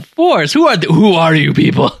 3s and 4s? Who are you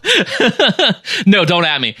people? No, don't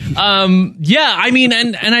at me. Yeah, I mean,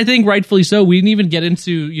 and I think rightfully so. We didn't even get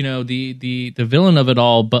into, the villain of it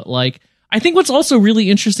all, but like, I think what's also really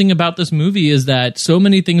interesting about this movie is that so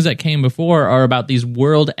many things that came before are about these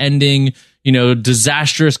world-ending,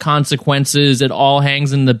 disastrous consequences. It all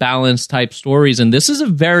hangs in the balance type stories, and this is a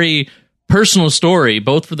very personal story,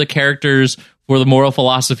 both for the characters, for the moral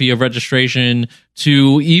philosophy of registration,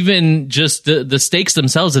 to even just the stakes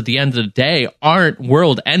themselves at the end of the day aren't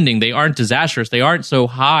world ending. They aren't disastrous. They aren't so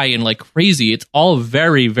high and like crazy. It's all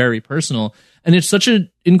very, very personal. And it's such an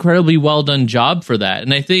incredibly well done job for that.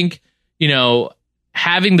 And I think,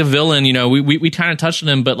 having the villain, we kind of touched on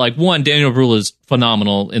him, but like one, Daniel Bruhl is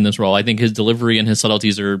phenomenal in this role. I think his delivery and his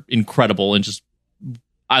subtleties are incredible and just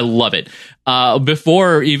I love it.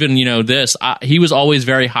 Before even, this, he was always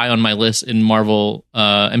very high on my list in Marvel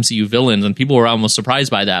MCU villains, and people were almost surprised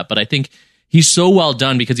by that. But I think he's so well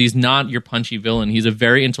done because he's not your punchy villain. He's a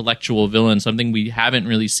very intellectual villain, something we haven't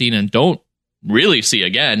really seen and don't really see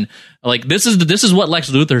again. Like this is what Lex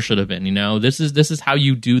Luthor should have been. This is how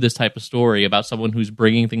you do this type of story about someone who's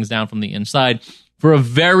bringing things down from the inside for a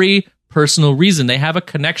very personal reason. They have a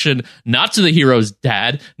connection not to the hero's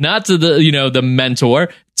dad, not to the the mentor,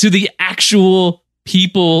 to the actual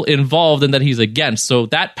people involved and that he's against. So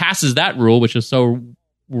that passes that rule, which is so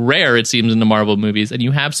rare it seems in the Marvel movies. And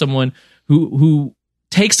you have someone who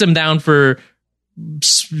takes them down for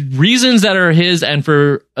reasons that are his and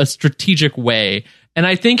for a strategic way. And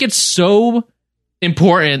I think it's so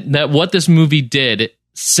important that what this movie did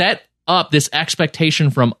set up this expectation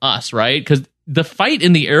from us, right? Because the fight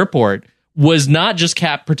in the airport was not just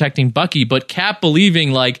Cap protecting Bucky, but Cap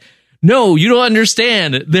believing like, no, you don't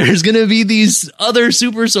understand. There's going to be these other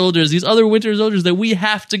super soldiers, these other Winter Soldiers that we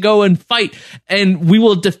have to go and fight, and we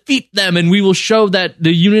will defeat them, and we will show that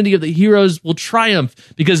the unity of the heroes will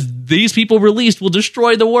triumph because these people released will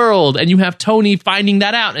destroy the world. And you have Tony finding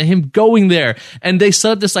that out and him going there. And they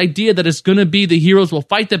set up this idea that it's going to be the heroes will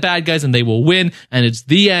fight the bad guys and they will win, and it's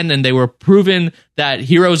the end, and they were proven that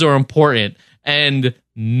heroes are important. And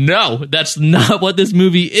no, that's not what this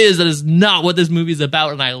movie is. That is not what this movie is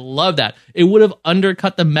about. And I love that. It would have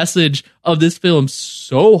undercut the message of this film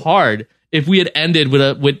so hard if we had ended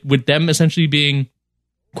with them essentially being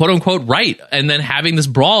quote unquote right, and then having this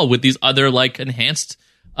brawl with these other like enhanced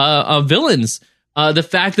villains. The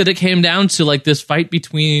fact that it came down to like this fight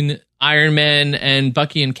between Iron Man and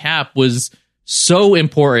Bucky and Cap was so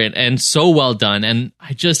important and so well done. And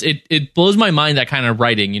I just, it blows my mind, that kind of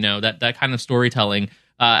writing, that kind of storytelling.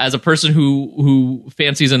 As a person who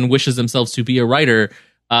fancies and wishes themselves to be a writer,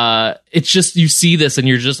 it's just, you see this and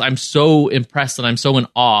I'm so impressed and I'm so in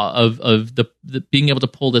awe of the being able to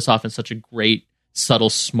pull this off in such a great,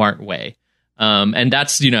 subtle, smart way. And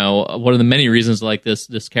that's, one of the many reasons I like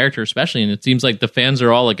this character, especially. And it seems like the fans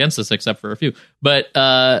are all against this except for a few. But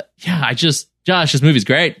Josh, this movie's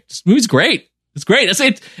great. This movie's great. It's great.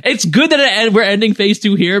 It's good that we're ending Phase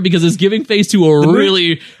 2 here because it's giving Phase 2 a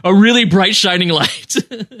really bright shining light.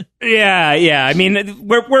 Yeah. I mean,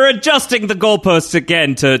 we're adjusting the goalposts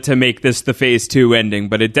again to make this the Phase 2 ending,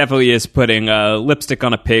 but it definitely is putting lipstick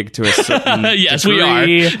on a pig to a certain yes,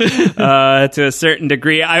 degree. We are. To a certain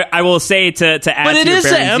degree. I will say to add but to it your is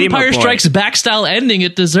Baron the Zemo Empire point, Strikes Back style ending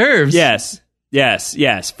it deserves.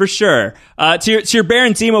 Yes, for sure. To your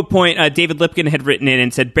Baron Zemo point, David Lipkin had written in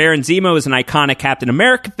and said, Baron Zemo is an iconic Captain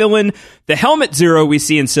America villain. The Helmet Zero we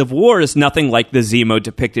see in Civil War is nothing like the Zemo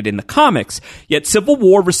depicted in the comics. Yet Civil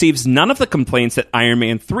War receives none of the complaints that Iron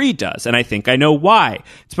Man 3 does, and I think I know why.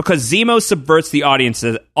 It's because Zemo subverts the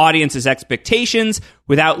audience's expectations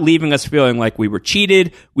without leaving us feeling like we were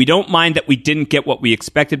cheated. We don't mind that we didn't get what we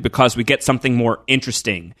expected because we get something more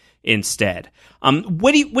interesting instead.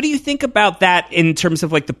 What do you think about that in terms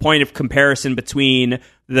of like the point of comparison between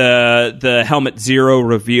the Helmet Zero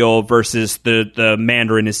reveal versus the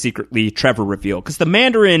Mandarin is secretly Trevor reveal? Because the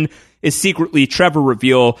Mandarin is secretly Trevor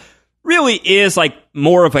reveal really is like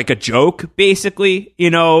more of like a joke, basically.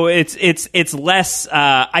 It's less.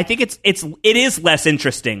 I think it is less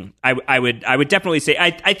interesting. I would definitely say.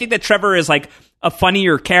 I think that Trevor is like a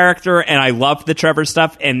funnier character, and I love the Trevor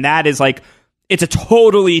stuff, and that is like, it's a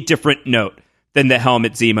totally different note than the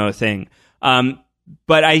Helmet Zemo thing.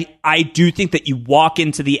 But I do think that you walk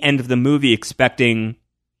into the end of the movie expecting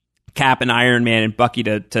Cap and Iron Man and Bucky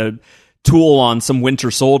to tool on some Winter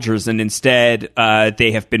Soldiers, and instead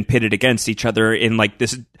they have been pitted against each other in like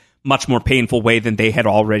this much more painful way than they had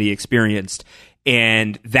already experienced.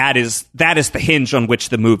 And that is the hinge on which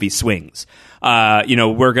the movie swings.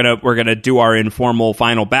 We're gonna do our informal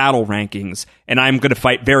final battle rankings, and I'm gonna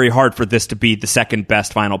fight very hard for this to be the second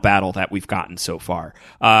best final battle that we've gotten so far.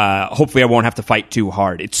 Hopefully, I won't have to fight too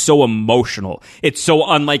hard. It's so emotional. It's so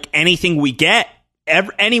unlike anything we get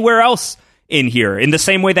anywhere else in here. In the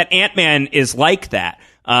same way that Ant-Man is like that.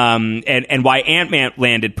 And why Ant-Man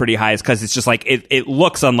landed pretty high is because it's just like it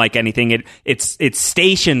looks unlike anything. It's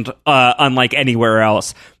stationed unlike anywhere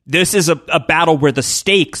else. This is a battle where the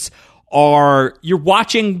stakes are, you're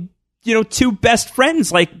watching two best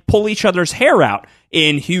friends like pull each other's hair out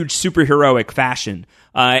in huge superheroic fashion.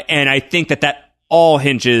 And I think that all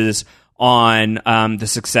hinges on the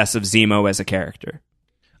success of Zemo as a character.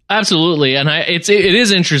 Absolutely, and it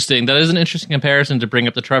is interesting. That is an interesting comparison to bring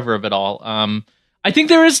up the Trevor of it all. I think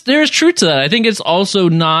there is truth to that. I think it's also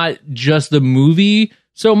not just the movie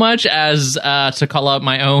so much as to call out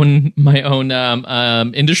my own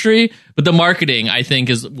industry, but the marketing I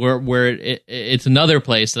think is where it's another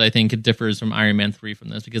place that I think it differs from Iron Man 3 from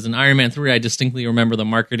this, because in Iron Man 3 I distinctly remember the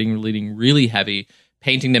marketing leading really heavy,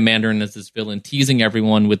 painting the Mandarin as this villain, teasing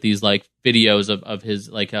everyone with these like videos of his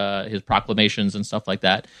like his proclamations and stuff like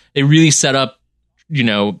that. They really set up, you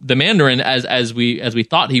know, the Mandarin as we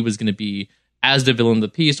thought he was going to be, as the villain of the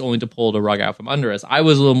piece, only to pull the rug out from under us. I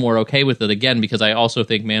was a little more okay with it, again, because I also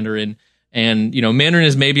think Mandarin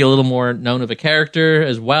is maybe a little more known of a character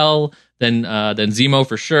as well than Zemo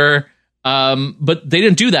for sure. But they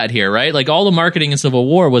didn't do that here, right? Like all the marketing in Civil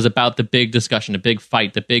War was about the big discussion, the big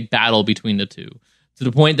fight, the big battle between the two. To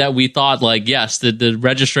the point that we thought, like, yes, the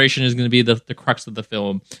registration is going to be the crux of the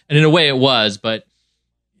film. And in a way it was, but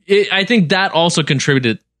I think that also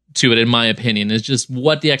contributed to it, in my opinion, is just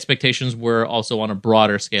what the expectations were also on a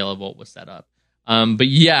broader scale of what was set up. But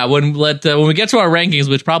yeah, when we get to our rankings,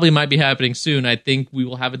 which probably might be happening soon, I think we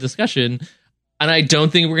will have a discussion. And I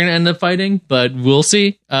don't think we're going to end up fighting, but we'll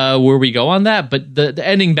see where we go on that. But the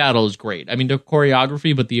ending battle is great. I mean, the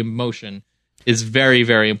choreography, but the emotion is very,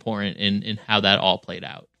 very important in how that all played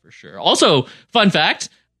out, for sure. Also, fun fact,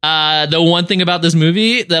 the one thing about this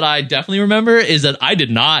movie that I definitely remember is that I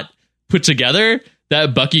did not put together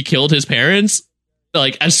that Bucky killed his parents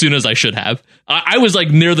like as soon as I should have. I was like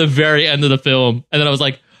near the very end of the film, and then I was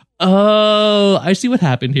like, oh, I see what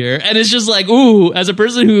happened here. And it's just like, ooh, as a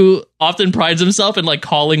person who often prides himself in like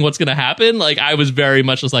calling what's going to happen, like I was very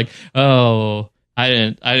much just like, oh, I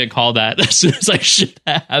didn't call that as soon as I should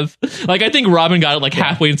have. Like I think Robin got it like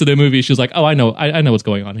halfway into the movie. She was like, oh, I know what's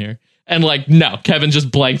going on here. And like, no, Kevin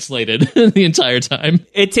just blank slated the entire time.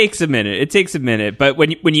 It takes a minute. But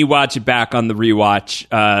when you watch it back on the rewatch,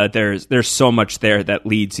 there's so much there that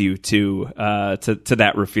leads you to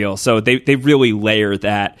that reveal. So they really layer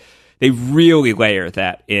that. They really layer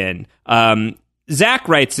that in. Zach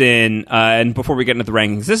writes in, and before we get into the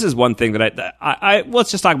rankings, this is one thing that I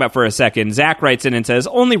let's just talk about for a second. Zach writes in and says,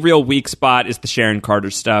 only real weak spot is the Sharon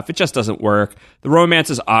Carter stuff. It just doesn't work. The romance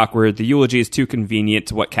is awkward. The eulogy is too convenient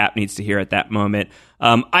to what Cap needs to hear at that moment.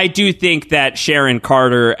 I do think that Sharon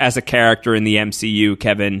Carter as a character in the MCU,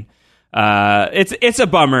 Kevin, it's a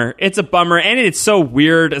bummer. It's a bummer. And it's so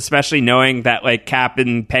weird, especially knowing that like Cap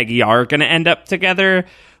and Peggy are going to end up together.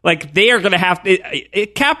 Like, they are going to have to...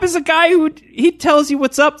 Cap is a guy who... He tells you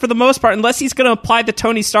what's up for the most part, unless he's going to apply the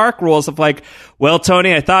Tony Stark rules of like, well,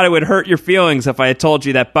 Tony, I thought it would hurt your feelings if I had told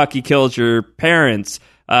you that Bucky killed your parents.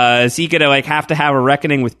 Is he going to like have to have a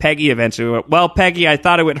reckoning with Peggy eventually? Well, Peggy, I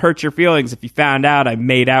thought it would hurt your feelings if you found out I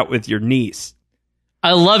made out with your niece.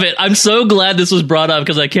 I love it. I'm so glad this was brought up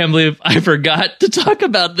because I can't believe I forgot to talk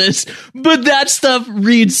about this. But that stuff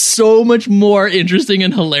reads so much more interesting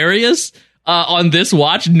and hilarious on this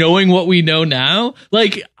watch, knowing what we know now.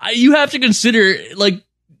 Like, you have to consider, like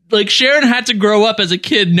Sharon had to grow up as a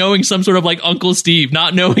kid knowing some sort of like Uncle Steve,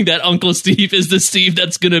 not knowing that Uncle Steve is the Steve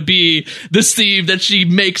that's going to be the Steve that she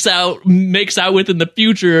makes out with in the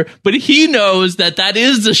future. But he knows that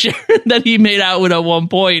is the Sharon that he made out with at one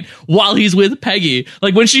point while he's with Peggy.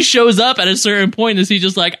 Like when she shows up at a certain point, is he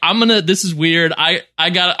just like, this is weird.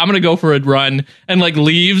 I'm going to go for a run, and like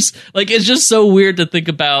leaves. Like, it's just so weird to think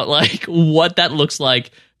about like what that looks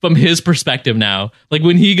like from his perspective now. Like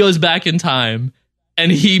when he goes back in time and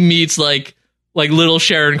he meets like little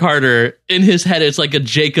Sharon Carter, in his head, it's like a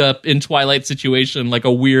Jacob in Twilight situation, like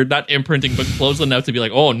a weird, not imprinting, but close enough to be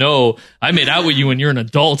like, oh no, I made out with you when you're an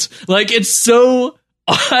adult. Like, it's so,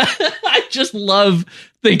 I just love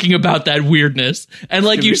thinking about that weirdness. And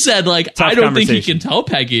like you said, like, I don't think he can tell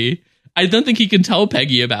Peggy. I don't think he can tell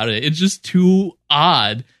Peggy about it. It's just too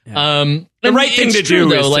odd. Yeah. The right thing to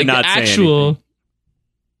do is to not say anything.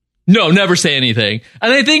 No, never say anything.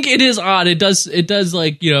 And I think it is odd. It does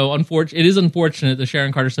like, you know, it is unfortunate the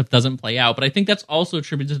Sharon Carter stuff doesn't play out, but I think that's also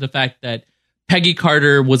attributed to the fact that Peggy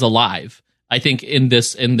Carter was alive, I think, in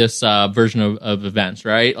this version of events,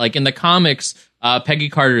 right? Like in the comics, Peggy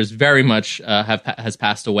Carter is very much has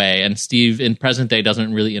passed away, and Steve in present day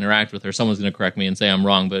doesn't really interact with her. Someone's going to correct me and say I'm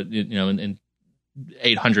wrong, but you know, in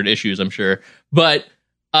 800 issues, I'm sure. But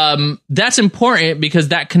that's important because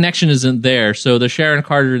that connection isn't there. So the Sharon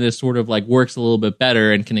Carter in this sort of like works a little bit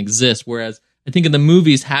better and can exist. Whereas I think in the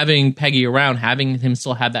movies, having Peggy around, having him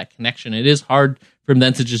still have that connection, it is hard for him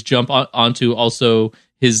then to just jump onto also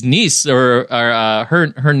his niece or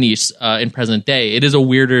her niece in present day. It is a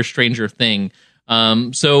weirder, stranger thing.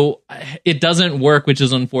 So it doesn't work, which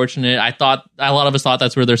is unfortunate. I thought a lot of us thought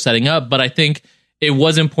that's where they're setting up, but I think it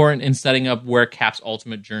was important in setting up where Cap's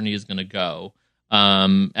ultimate journey is going to go.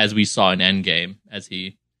 As we saw in Endgame, as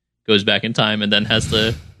he goes back in time and then has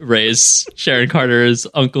to raise Sharon Carter as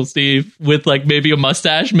Uncle Steve with like maybe a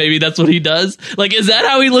mustache. Maybe that's what he does. Like, is that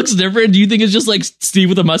how he looks different? Do you think it's just like Steve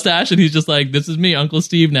with a mustache and he's just like, this is me, Uncle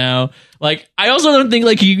Steve now? Like, I also don't think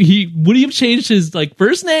like he would he have changed his like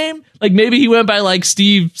first name? Like maybe he went by like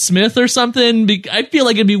Steve Smith or something. I feel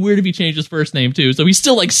like it'd be weird if he changed his first name too. So he's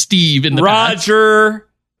still like Steve in the past.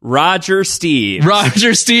 Roger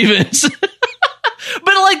Stevens.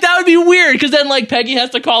 But like that would be weird because then like Peggy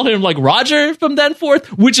has to call him like Roger from then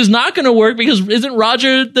forth, which is not going to work because isn't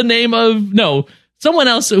Roger the name of someone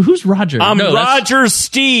else? Who's Roger? I'm Roger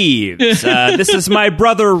Steves. This is my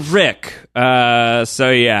brother Rick.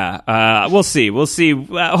 So yeah, we'll see.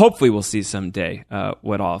 Hopefully, we'll see someday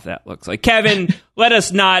what all of that looks like. Kevin, let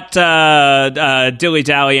us not dilly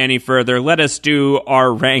dally any further. Let us do our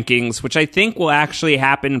rankings, which I think will actually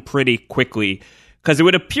happen pretty quickly. Because it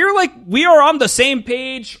would appear like we are on the same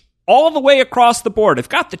page all the way across the board. I've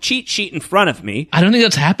got the cheat sheet in front of me. I don't think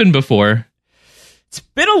that's happened before. It's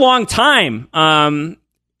been a long time.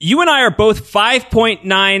 You and I are both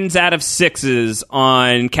 5.9s out of 6s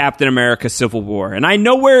on Captain America Civil War. And I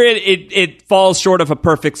know where it falls short of a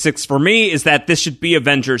perfect 6 for me is that this should be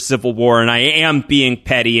Avengers Civil War. And I am being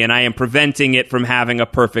petty and I am preventing it from having a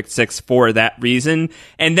perfect 6 for that reason.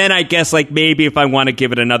 And then I guess like maybe if I want to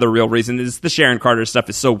give it another real reason is the Sharon Carter stuff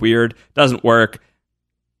is so weird. Doesn't work.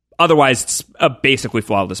 Otherwise, it's a basically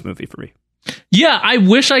flawless movie for me. Yeah, I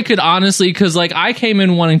wish I could honestly, because like I came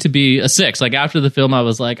in wanting to be a 6. Like after the film, I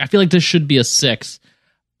was like, I feel like this should be a 6.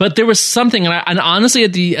 But there was something, and honestly,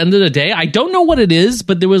 at the end of the day, I don't know what it is,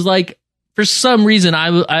 but there was like, for some reason,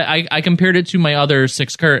 I compared it to my other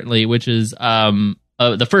 6 currently, which is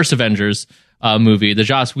the first Avengers movie, the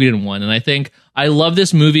Joss Whedon one. And I think I love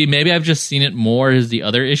this movie. Maybe I've just seen it more is the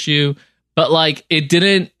other issue. But like, it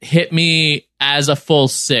didn't hit me as a full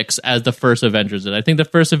 6 as the first Avengers did. I think the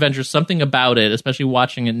first Avengers, something about it, especially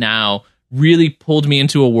watching it now, really pulled me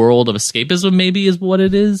into a world of escapism, maybe is what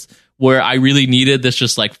it is, where I really needed this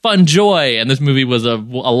just like fun joy. And this movie was a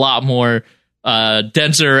lot more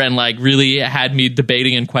denser and like really had me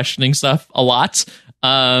debating and questioning stuff a lot.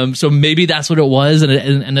 So maybe that's what it was. And it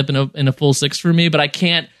ended up in a full 6 for me, but I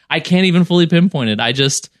can't even fully pinpoint it. I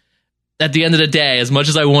just, at the end of the day, as much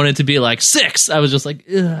as I wanted to be like 6, I was just like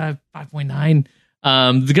 5.9.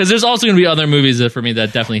 Because there's also going to be other movies that for me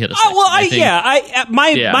that definitely hit a 6.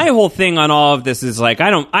 My whole thing on all of this is like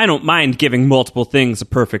I don't mind giving multiple things a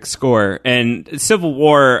perfect score, and Civil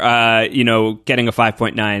War, getting a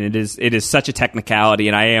 5.9. It is such a technicality,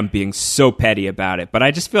 and I am being so petty about it. But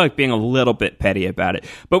I just feel like being a little bit petty about it.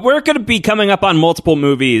 But we're going to be coming up on multiple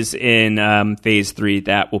movies in Phase 3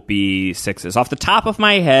 that will be 6s. Off the top of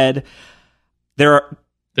my head,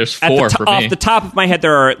 there's 4 for me. Off the top of my head,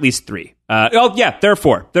 there are at least 3. There are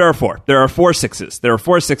 4. There are 4 6s. There are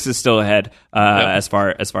 4 6s still ahead, as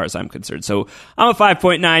far as I'm concerned. So I'm a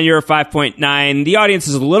 5.9. You're a 5.9. The audience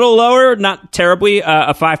is a little lower, not terribly,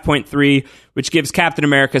 a 5.3, which gives Captain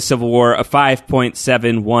America Civil War a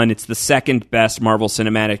 5.71. It's the second best Marvel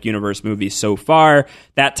Cinematic Universe movie so far.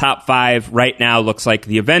 That top 5 right now looks like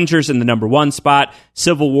The Avengers in the number 1 spot,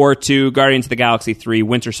 Civil War 2, Guardians of the Galaxy 3,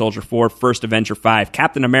 Winter Soldier 4, First Avenger 5,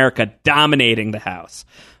 Captain America dominating the house.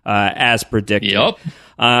 As predicted. Yep.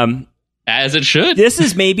 As it should. This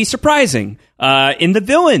is maybe surprising. In the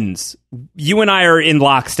villains, you and I are in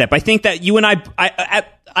lockstep. I think that you and I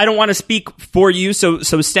don't want to speak for you, so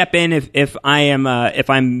step in if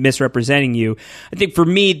I'm misrepresenting you. I think for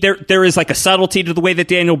me, there is like a subtlety to the way that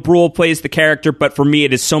Daniel Bruhl plays the character, but for me,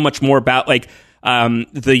 it is so much more about like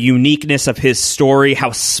the uniqueness of his story,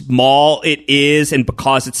 how small it is, and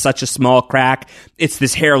because it's such a small crack, it's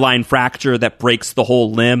this hairline fracture that breaks the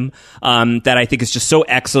whole limb, that I think is just so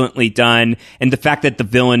excellently done. And the fact that the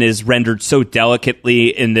villain is rendered so delicately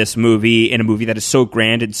in this movie, in a movie that is so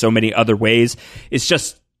grand in so many other ways, is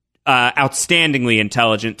just outstandingly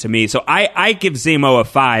intelligent to me. So I give Zemo a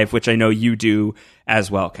 5, which I know you do as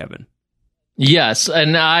well, Kevin. Yes,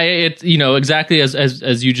 and exactly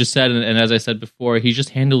as you just said, and as I said before, he just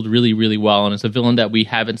handled really, really well, and it's a villain that we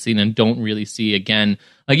haven't seen and don't really see again.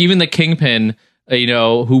 Like even the Kingpin,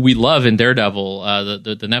 who we love in Daredevil,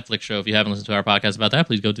 the Netflix show. If you haven't listened to our podcast about that,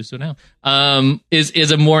 please go do so now.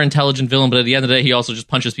 Is a more intelligent villain, but at the end of the day, he also just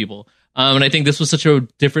punches people. And I think this was such a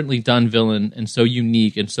differently done villain and so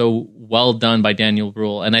unique and so well done by Daniel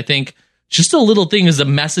Bruhl. And I think just a little thing is the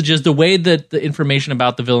messages, the way that the information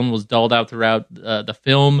about the villain was doled out throughout the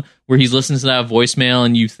film, where he's listening to that voicemail,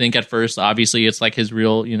 and you think at first, obviously, it's like his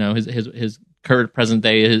real, his current present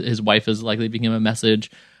day, his wife is likely leaving him a message.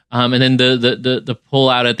 And then the pull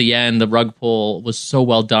out at the end, the rug pull was so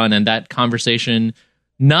well done, and that conversation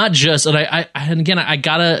not just, and I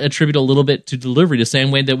gotta attribute a little bit to delivery, the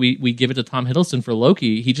same way that we give it to Tom Hiddleston for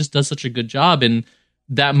Loki. He just does such a good job in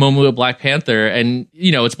that moment with Black Panther, and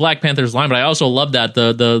it's Black Panther's line, but I also love that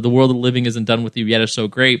the world of the living isn't done with you yet is so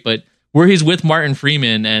great, but where he's with Martin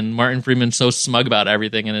Freeman, and Martin Freeman's so smug about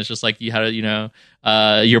everything, and it's just like, you had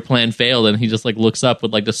your plan failed, and he just like looks up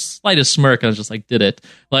with like the slightest smirk, and it's just like, did it,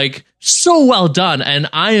 like, so well done. And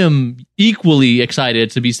I am equally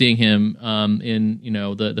excited to be seeing him in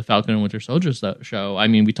the Falcon and Winter Soldier show. I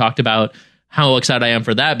mean, we talked about how excited I am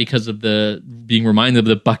for that because of the being reminded of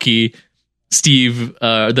the Bucky Steve,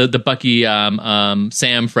 the Bucky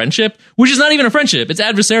Sam friendship, which is not even a friendship, it's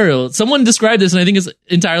adversarial. Someone described this, and I think it's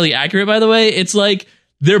entirely accurate, by the way. It's like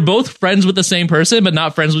they're both friends with the same person but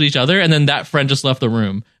not friends with each other, and then that friend just left the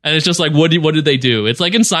room, and it's just like, what did they do? It's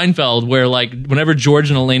like in Seinfeld, where like whenever George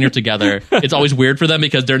and Elaine are together, it's always weird for them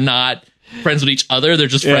because they're not friends with each other, they're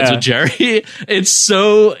just friends with Jerry. It's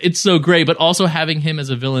so great, but also having him as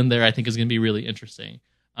a villain there, I think, is going to be really interesting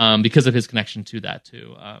because of his connection to that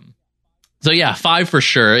too. So yeah, 5 for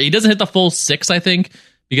sure. He doesn't hit the full 6, I think,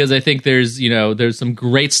 because I think there's some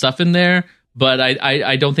great stuff in there, but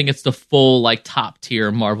I don't think it's the full like top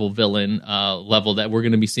tier Marvel villain level that we're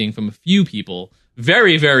going to be seeing from a few people.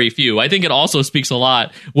 Very, very few. I think it also speaks a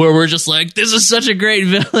lot where we're just like, this is such a great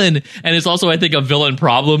villain, and it's also, I think, a villain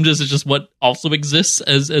problem. It's just what also exists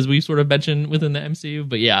as we sort of mentioned within the MCU.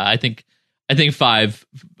 But yeah, I think 5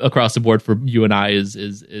 across the board for you and I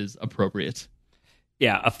is appropriate.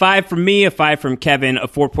 Yeah, a 5 from me, a 5 from Kevin, a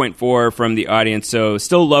 4.4 from the audience. So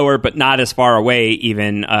still lower, but not as far away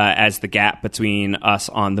even as the gap between us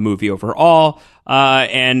on the movie overall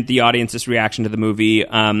and the audience's reaction to the movie.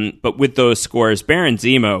 But with those scores, Baron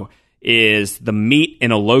Zemo is the meat in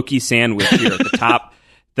a Loki sandwich here at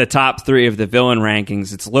the top 3 of the villain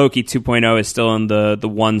rankings. It's Loki 2.0 is still in the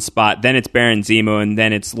 1 spot. Then it's Baron Zemo, and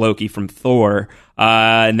then it's Loki from Thor.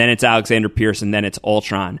 And then it's Alexander Pierce, and then it's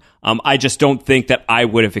Ultron. I just don't think that I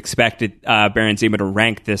would have expected Baron Zemo to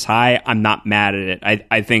rank this high. I'm not mad at it.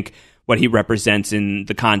 I think what he represents in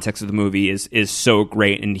the context of the movie is so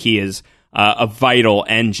great, and he is a vital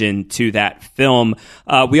engine to that film.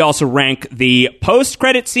 We also rank the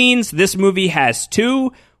post-credit scenes. This movie has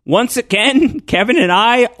 2. Once again, Kevin and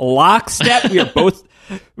I, lockstep. We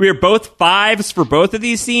are both 5s for both of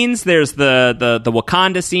these scenes. There's the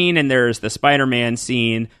Wakanda scene, and there's the Spider-Man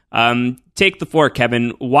scene. Take the floor,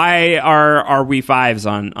 Kevin. Why are we 5s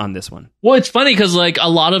on this one? Well, it's funny because like a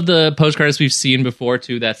lot of the post credits we've seen before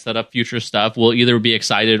too that set up future stuff, we'll either be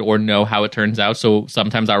excited or know how it turns out. So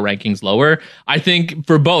sometimes our rankings lower. I think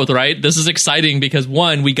for both, right? This is exciting because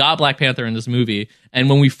 1, we got Black Panther in this movie, and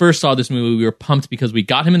when we first saw this movie, we were pumped because we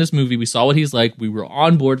got him in this movie. We saw what he's like. We were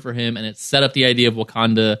on board for him, and it set up the idea of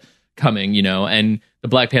Wakanda coming, and the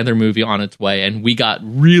Black Panther movie on its way, and we got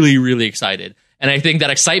really, really excited. And I think that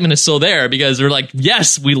excitement is still there because we're like,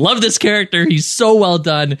 yes, we love this character. He's so well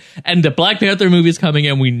done. And the Black Panther movie is coming,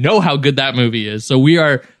 and we know how good that movie is. So we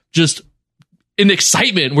are just in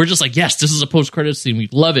excitement. We're just like, yes, this is a post-credits scene. We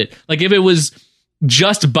love it. Like if it was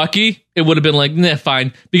just Bucky, it would have been like, nah,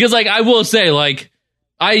 fine. Because like I will say, like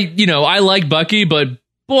I like Bucky, but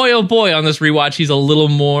boy, oh boy, on this rewatch, he's a little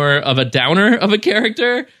more of a downer of a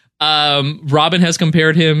character. Robin has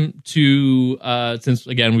compared him to, since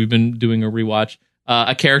again, we've been doing a rewatch,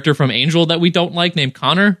 a character from Angel that we don't like named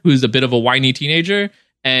Connor, who's a bit of a whiny teenager,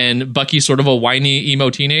 and Bucky's sort of a whiny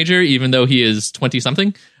emo teenager, even though he is 20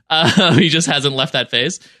 something. He just hasn't left that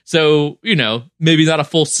phase. So, maybe not a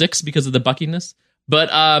full 6 because of the Buckiness, but,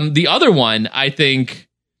 the other one, I think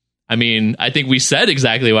we said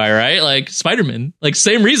exactly why, right? Like Spider-Man, like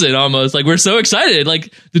same reason almost. Like we're so excited.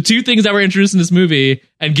 Like the 2 things that were introduced in this movie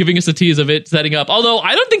and giving us a tease of it setting up. Although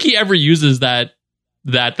I don't think he ever uses that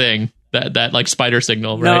thing, that like spider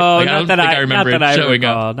signal, right? No, like, I remember it showing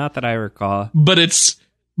up. Not that I recall. But it's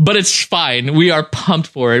fine. We are pumped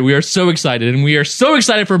for it. We are so excited, and we are so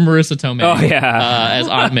excited for Marissa Tomei. Oh yeah, as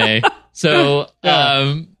Aunt May. So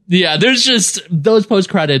there's just those post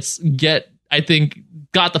credits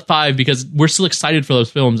got the 5 because we're still excited for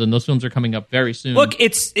those films, and those films are coming up very soon. Look,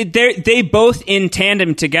 they both in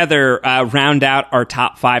tandem together round out our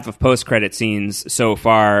top 5 of post-credit scenes so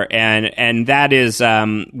far, and that is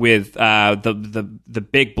with the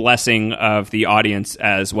big blessing of the audience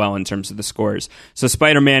as well in terms of the scores. So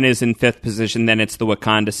Spider-Man is in 5th position, then it's the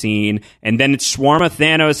Wakanda scene, and then it's Shawarma,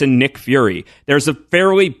 Thanos, and Nick Fury. There's a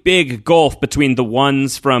fairly big gulf between the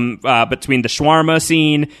ones from between the Shawarma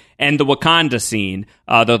scene and the Wakanda scene,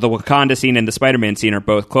 though the Wakanda scene and the Spider-Man scene are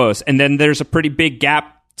both close. And then there's a pretty big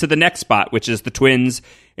gap to the next spot, which is the twins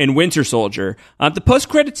in Winter Soldier. The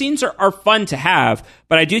post-credit scenes are fun to have,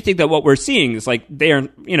 but I do think that what we're seeing is like they are,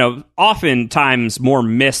 oftentimes more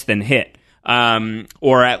miss than hit,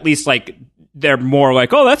 or at least like they're more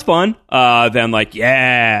like, oh, that's fun, than like,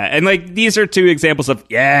 yeah. And like these are two examples of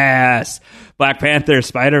yes, Black Panther,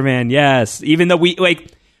 Spider-Man, yes. Even though we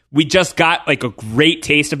just got like a great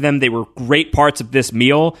taste of them. They were great parts of this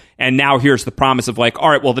meal. And now here's the promise of like, all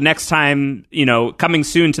right, well, the next time, coming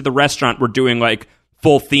soon to the restaurant, we're doing like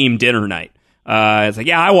full theme dinner night. It's like,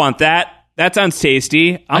 yeah, I want that. That sounds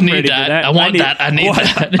tasty. I'm ready for that. I want that. I need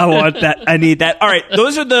that. I want that. I need that. All right.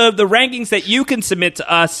 Those are the rankings that you can submit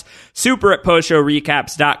to us.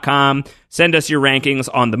 super@postshowrecaps.com. Send us your rankings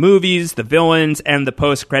on the movies, the villains, and the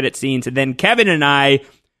post-credit scenes. And then Kevin and I,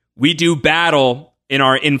 we do battle in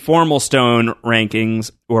our Informal Stone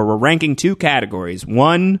rankings, where we're ranking two categories.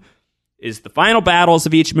 One is the final battles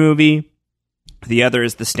of each movie. The other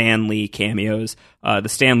is the Stan Lee cameos. The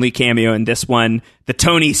Stan Lee cameo in this one, the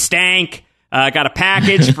Tony Stank. Got a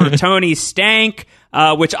package for Tony Stank,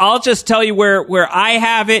 which I'll just tell you where I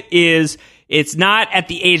have it is it's not at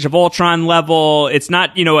the Age of Ultron level. It's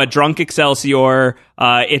not, a drunk Excelsior.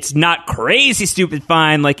 It's not crazy stupid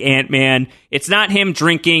fine like Ant-Man. It's not him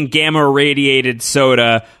drinking gamma-irradiated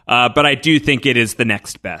soda, but I do think it is the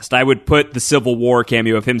next best. I would put the Civil War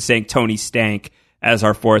cameo of him saying Tony Stank as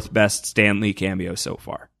our fourth best Stan Lee cameo so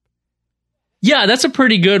far. Yeah, that's a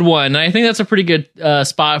pretty good one. I think that's a pretty good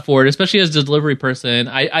spot for it, especially as a delivery person.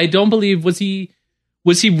 I don't believe, was he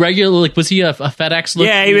regular? Like, was he a FedEx look?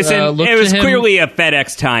 Yeah, he was it was clearly a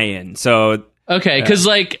FedEx tie-in. So okay, because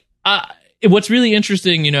what's really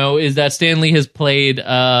interesting, is that Stan Lee has played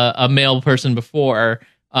a male person before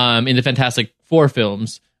in the Fantastic Four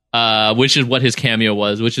films, which is what his cameo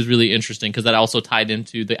was, which is really interesting because that also tied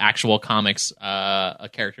into the actual comics.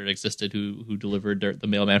 A character that existed who delivered the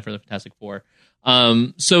mailman for the Fantastic Four.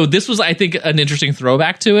 So this was, I think, an interesting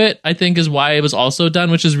throwback to it, I think is why it was also done,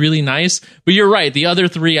 which is really nice. But you're right. The other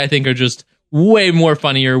three, I think, are just way more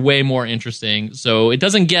funnier, way more interesting. So it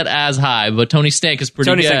doesn't get as high, but Tony Stank is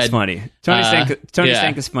pretty good. Stank's funny. Tony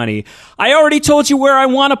Stank is funny. I already told you where I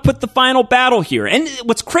want to put the final battle here. And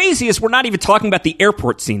what's crazy is we're not even talking about the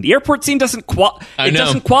airport scene. The airport scene doesn't qualify.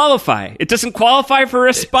 It doesn't qualify for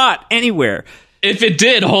a spot anywhere. If it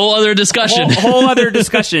did, whole other discussion. Whole other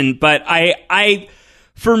discussion. But I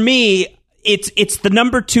for me, it's the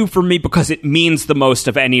number two for me because it means the most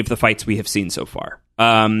of any of the fights we have seen so far.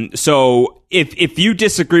 So if you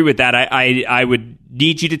disagree with that, I would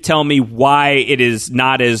need you to tell me why it is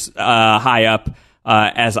not as high up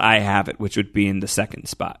as I have it, which would be in the second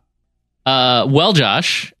spot. Well,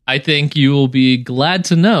 Josh, I think you will be glad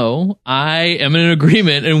to know I am in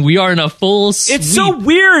agreement, and we are in a full It's so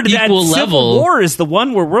weird that Civil War is the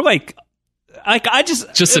one where we're like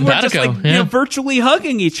simpatico, virtually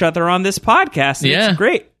hugging each other on this podcast. And it's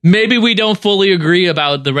great. Maybe we don't fully agree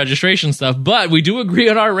about the registration stuff, but we do agree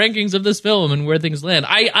on our rankings of this film and where things land.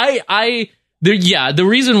 The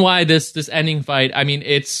reason why this ending fight, I mean,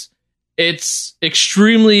 it's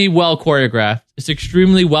extremely well choreographed. It's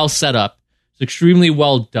extremely well set up. It's extremely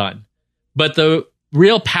well done. But the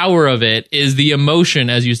real power of it is the emotion,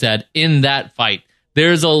 as you said, in that fight.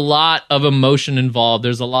 There's a lot of emotion involved.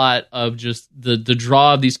 There's a lot of just the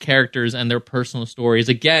draw of these characters and their personal stories.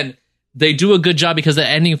 Again, they do a good job because the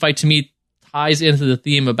ending fight to me ties into the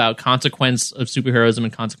theme about consequence of superheroism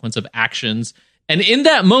and consequence of actions. And in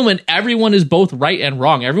that moment, everyone is both right and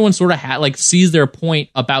wrong. Everyone sort of sees their point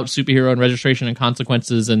about superhero and registration and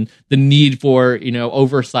consequences and the need for,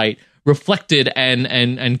 oversight reflected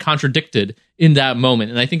and contradicted in that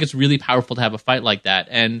moment. And I think it's really powerful to have a fight like that.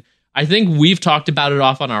 And I think we've talked about it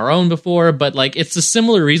off on our own before, but it's a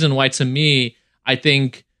similar reason why, to me, I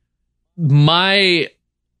think my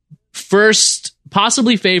first,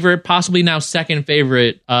 possibly favorite, possibly now second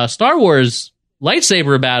favorite Star Wars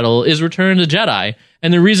lightsaber battle is Return of the Jedi.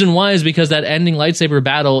 And the reason why is because that ending lightsaber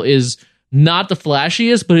battle is not the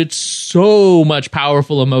flashiest, but it's so much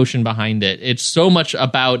powerful emotion behind it. It's so much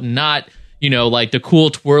about not, the cool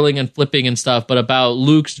twirling and flipping and stuff, but about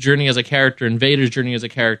Luke's journey as a character and Vader's journey as a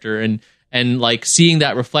character, and seeing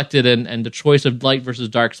that reflected and the choice of light versus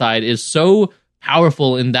dark side is so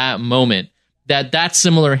powerful in that moment that's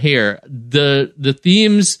similar here. The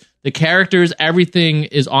themes, the characters, everything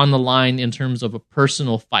is on the line in terms of a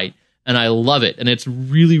personal fight, and I love it, and it's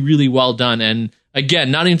really, really well done. And again,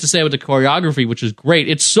 not even to say with the choreography, which is great.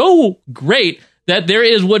 It's so great that there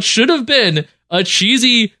is what should have been a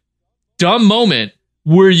cheesy, dumb moment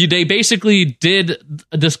where they basically did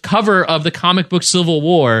this cover of the comic book Civil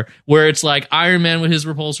War, where it's like Iron Man with his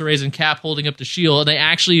repulsor rays and Cap holding up the shield, and they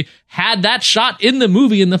actually had that shot in the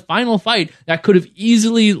movie in the final fight that could have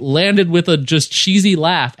easily landed with a just cheesy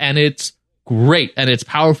laugh, and it's great, and it's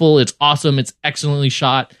powerful, it's awesome, it's excellently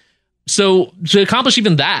shot. So to accomplish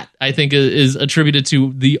even that, I think is attributed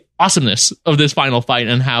to the awesomeness of this final fight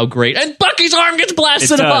and how great. And Bucky's arm gets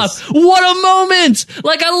blasted off. What a moment!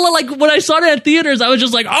 Like when I saw it at theaters, I was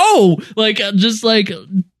just like, oh,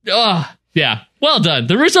 yeah. Well done.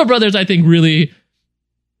 The Russo brothers, I think, really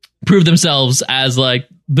proved themselves as like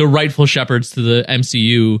the rightful shepherds to the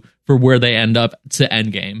MCU for where they end up to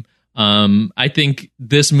Endgame. I think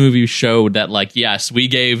this movie showed that, like, yes, we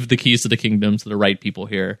gave the keys to the kingdom to the right people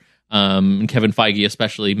here. And Kevin Feige,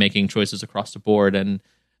 especially, making choices across the board, and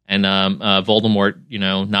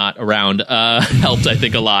Voldemort, not around, helped, I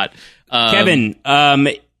think, a lot. Kevin,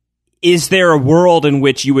 is there a world in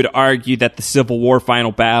which you would argue that the Civil War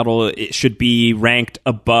final battle should be ranked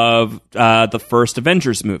above the first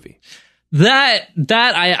Avengers movie? That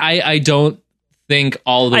I don't think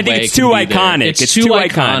all the way. I think it's too iconic. It's too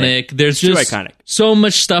iconic. There's just so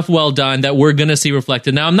much stuff well done that we're going to see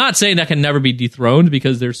reflected. Now, I'm not saying that can never be dethroned,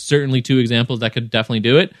 because there's certainly two examples that could definitely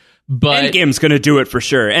do it. But Endgame's going to do it for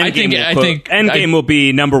sure. Endgame will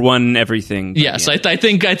be number one everything. Yes, I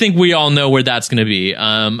think we all know where that's going to be.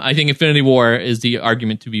 I think Infinity War is the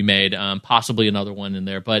argument to be made. Possibly another one in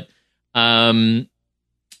there, but it's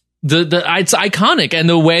iconic, and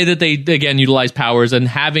the way that they again utilize powers and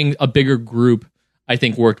having a bigger group, I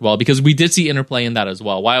think, worked well, because we did see interplay in that as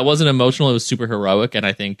well. While it wasn't emotional, it was super heroic, and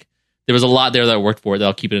I think there was a lot there that worked for it.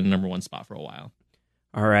 That'll keep it in the number one spot for a while.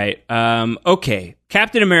 All right. Okay.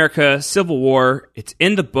 Captain America, Civil War, it's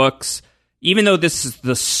in the books. Even though this is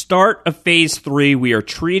the start of Phase 3, we are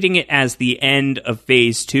treating it as the end of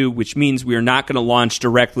Phase 2, which means we are not going to launch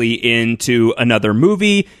directly into another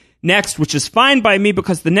movie next, which is fine by me,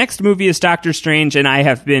 because the next movie is Doctor Strange, and I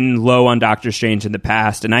have been low on Doctor Strange in the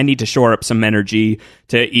past, and I need to shore up some energy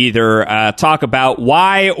to either talk about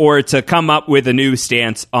why or to come up with a new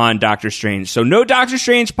stance on Doctor Strange. So no Doctor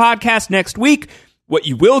Strange podcast next week. What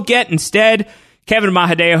you will get instead, Kevin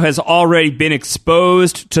Mahadeo has already been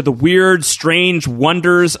exposed to the weird, strange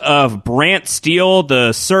wonders of Brant Steel,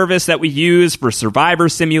 the service that we use for survivor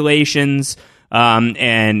simulations.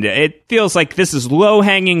 And it feels like this is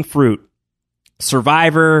low-hanging fruit.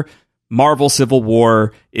 Survivor, Marvel Civil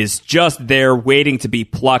War is just there waiting to be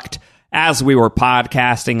plucked. As we were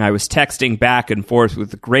podcasting, I was texting back and forth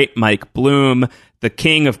with the great Mike Bloom, the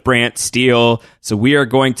king of Brant Steel. So we are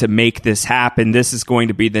going to make this happen. This is going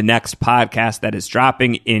to be the next podcast that is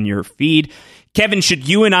dropping in your feed. Kevin, should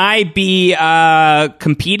you and I be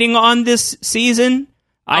competing on this season?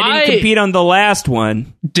 I didn't compete on the last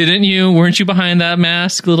one. Didn't you? Weren't you behind that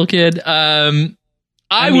mask, little kid?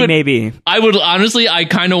 I mean, maybe. I would honestly, I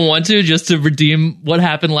kind of want to, just to redeem what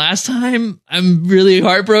happened last time. I'm really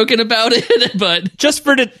heartbroken about it, but just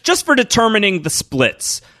for determining the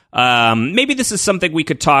splits. Maybe this is something we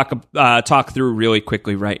could talk through really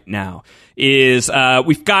quickly right now. Is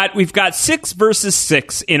we've got 6 versus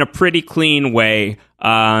 6 in a pretty clean way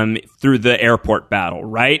through the airport battle,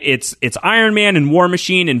 right? It's Iron Man and War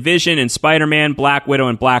Machine and Vision and Spider-Man, Black Widow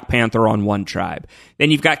and Black Panther on one tribe. Then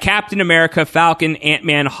you've got Captain America, Falcon,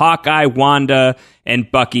 Ant-Man, Hawkeye, Wanda, and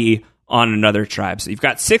Bucky on another tribe. So you've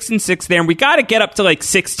got 6 and 6 there, and we got to get up to like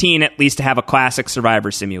 16 at least to have a classic Survivor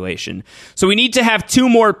simulation. So we need to have 2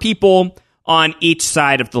 more people on each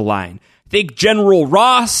side of the line. I think General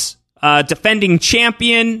Ross, defending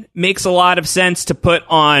champion, makes a lot of sense to put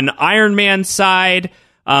on Iron Man's side.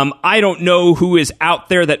 I don't know who is out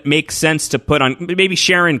there that makes sense to put on. Maybe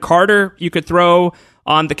Sharon Carter you could throw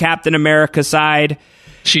on the Captain America side.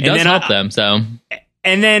 She does help them, so.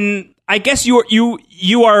 And then I guess you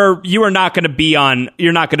are not going to be on.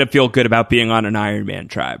 You're not going to feel good about being on an Iron Man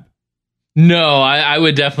tribe. No, I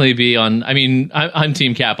would definitely be on. I mean, I'm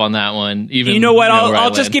Team Cap on that one. Even, you know what?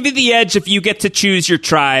 I'll just give you the edge if you get to choose your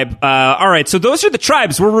tribe. All right, so those are the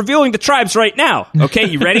tribes. We're revealing the tribes right now. Okay,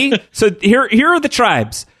 you ready? So here are the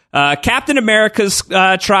tribes. Captain America's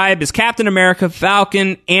tribe is Captain America,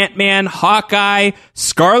 Falcon, Ant-Man, Hawkeye,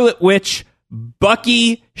 Scarlet Witch,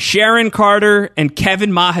 Bucky, Sharon Carter, and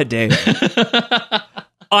Kevin Mahadeo.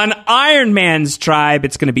 On Iron Man's tribe,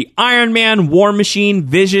 it's going to be Iron Man, War Machine,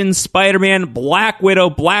 Vision, Spider-Man, Black Widow,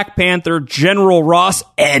 Black Panther, General Ross,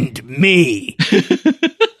 and me.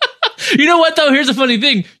 You know what, though? Here's a funny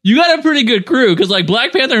thing. You got a pretty good crew, because like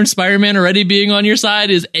Black Panther and Spider-Man already being on your side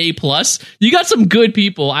is A+. You got some good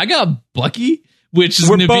people. I got Bucky, which is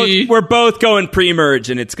going to be... We're both going pre-merge,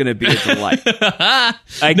 and it's going to be a delight. I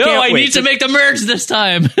need to make the merge this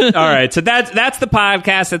time. All right, so that's the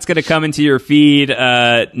podcast that's going to come into your feed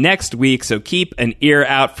next week, so keep an ear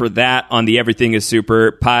out for that on the Everything is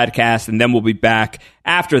Super podcast, and then we'll be back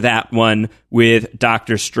after that one with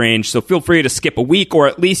Doctor Strange. So feel free to skip a week, or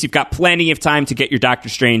at least you've got plenty of time to get your Doctor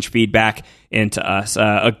Strange feedback into us.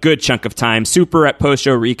 A good chunk of time.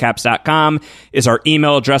 super@postshowrecaps.com is our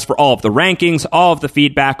email address for all of the rankings, all of the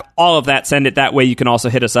feedback, all of that. Send it that way. You can also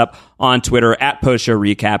hit us up on Twitter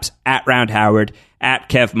 @postshowrecaps, @RoundHoward,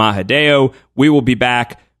 @KevMahadeo. We will be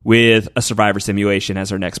back with a Survivor Simulation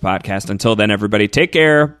as our next podcast. Until then, everybody, take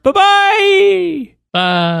care. Bye-bye.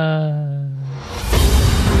 Bye.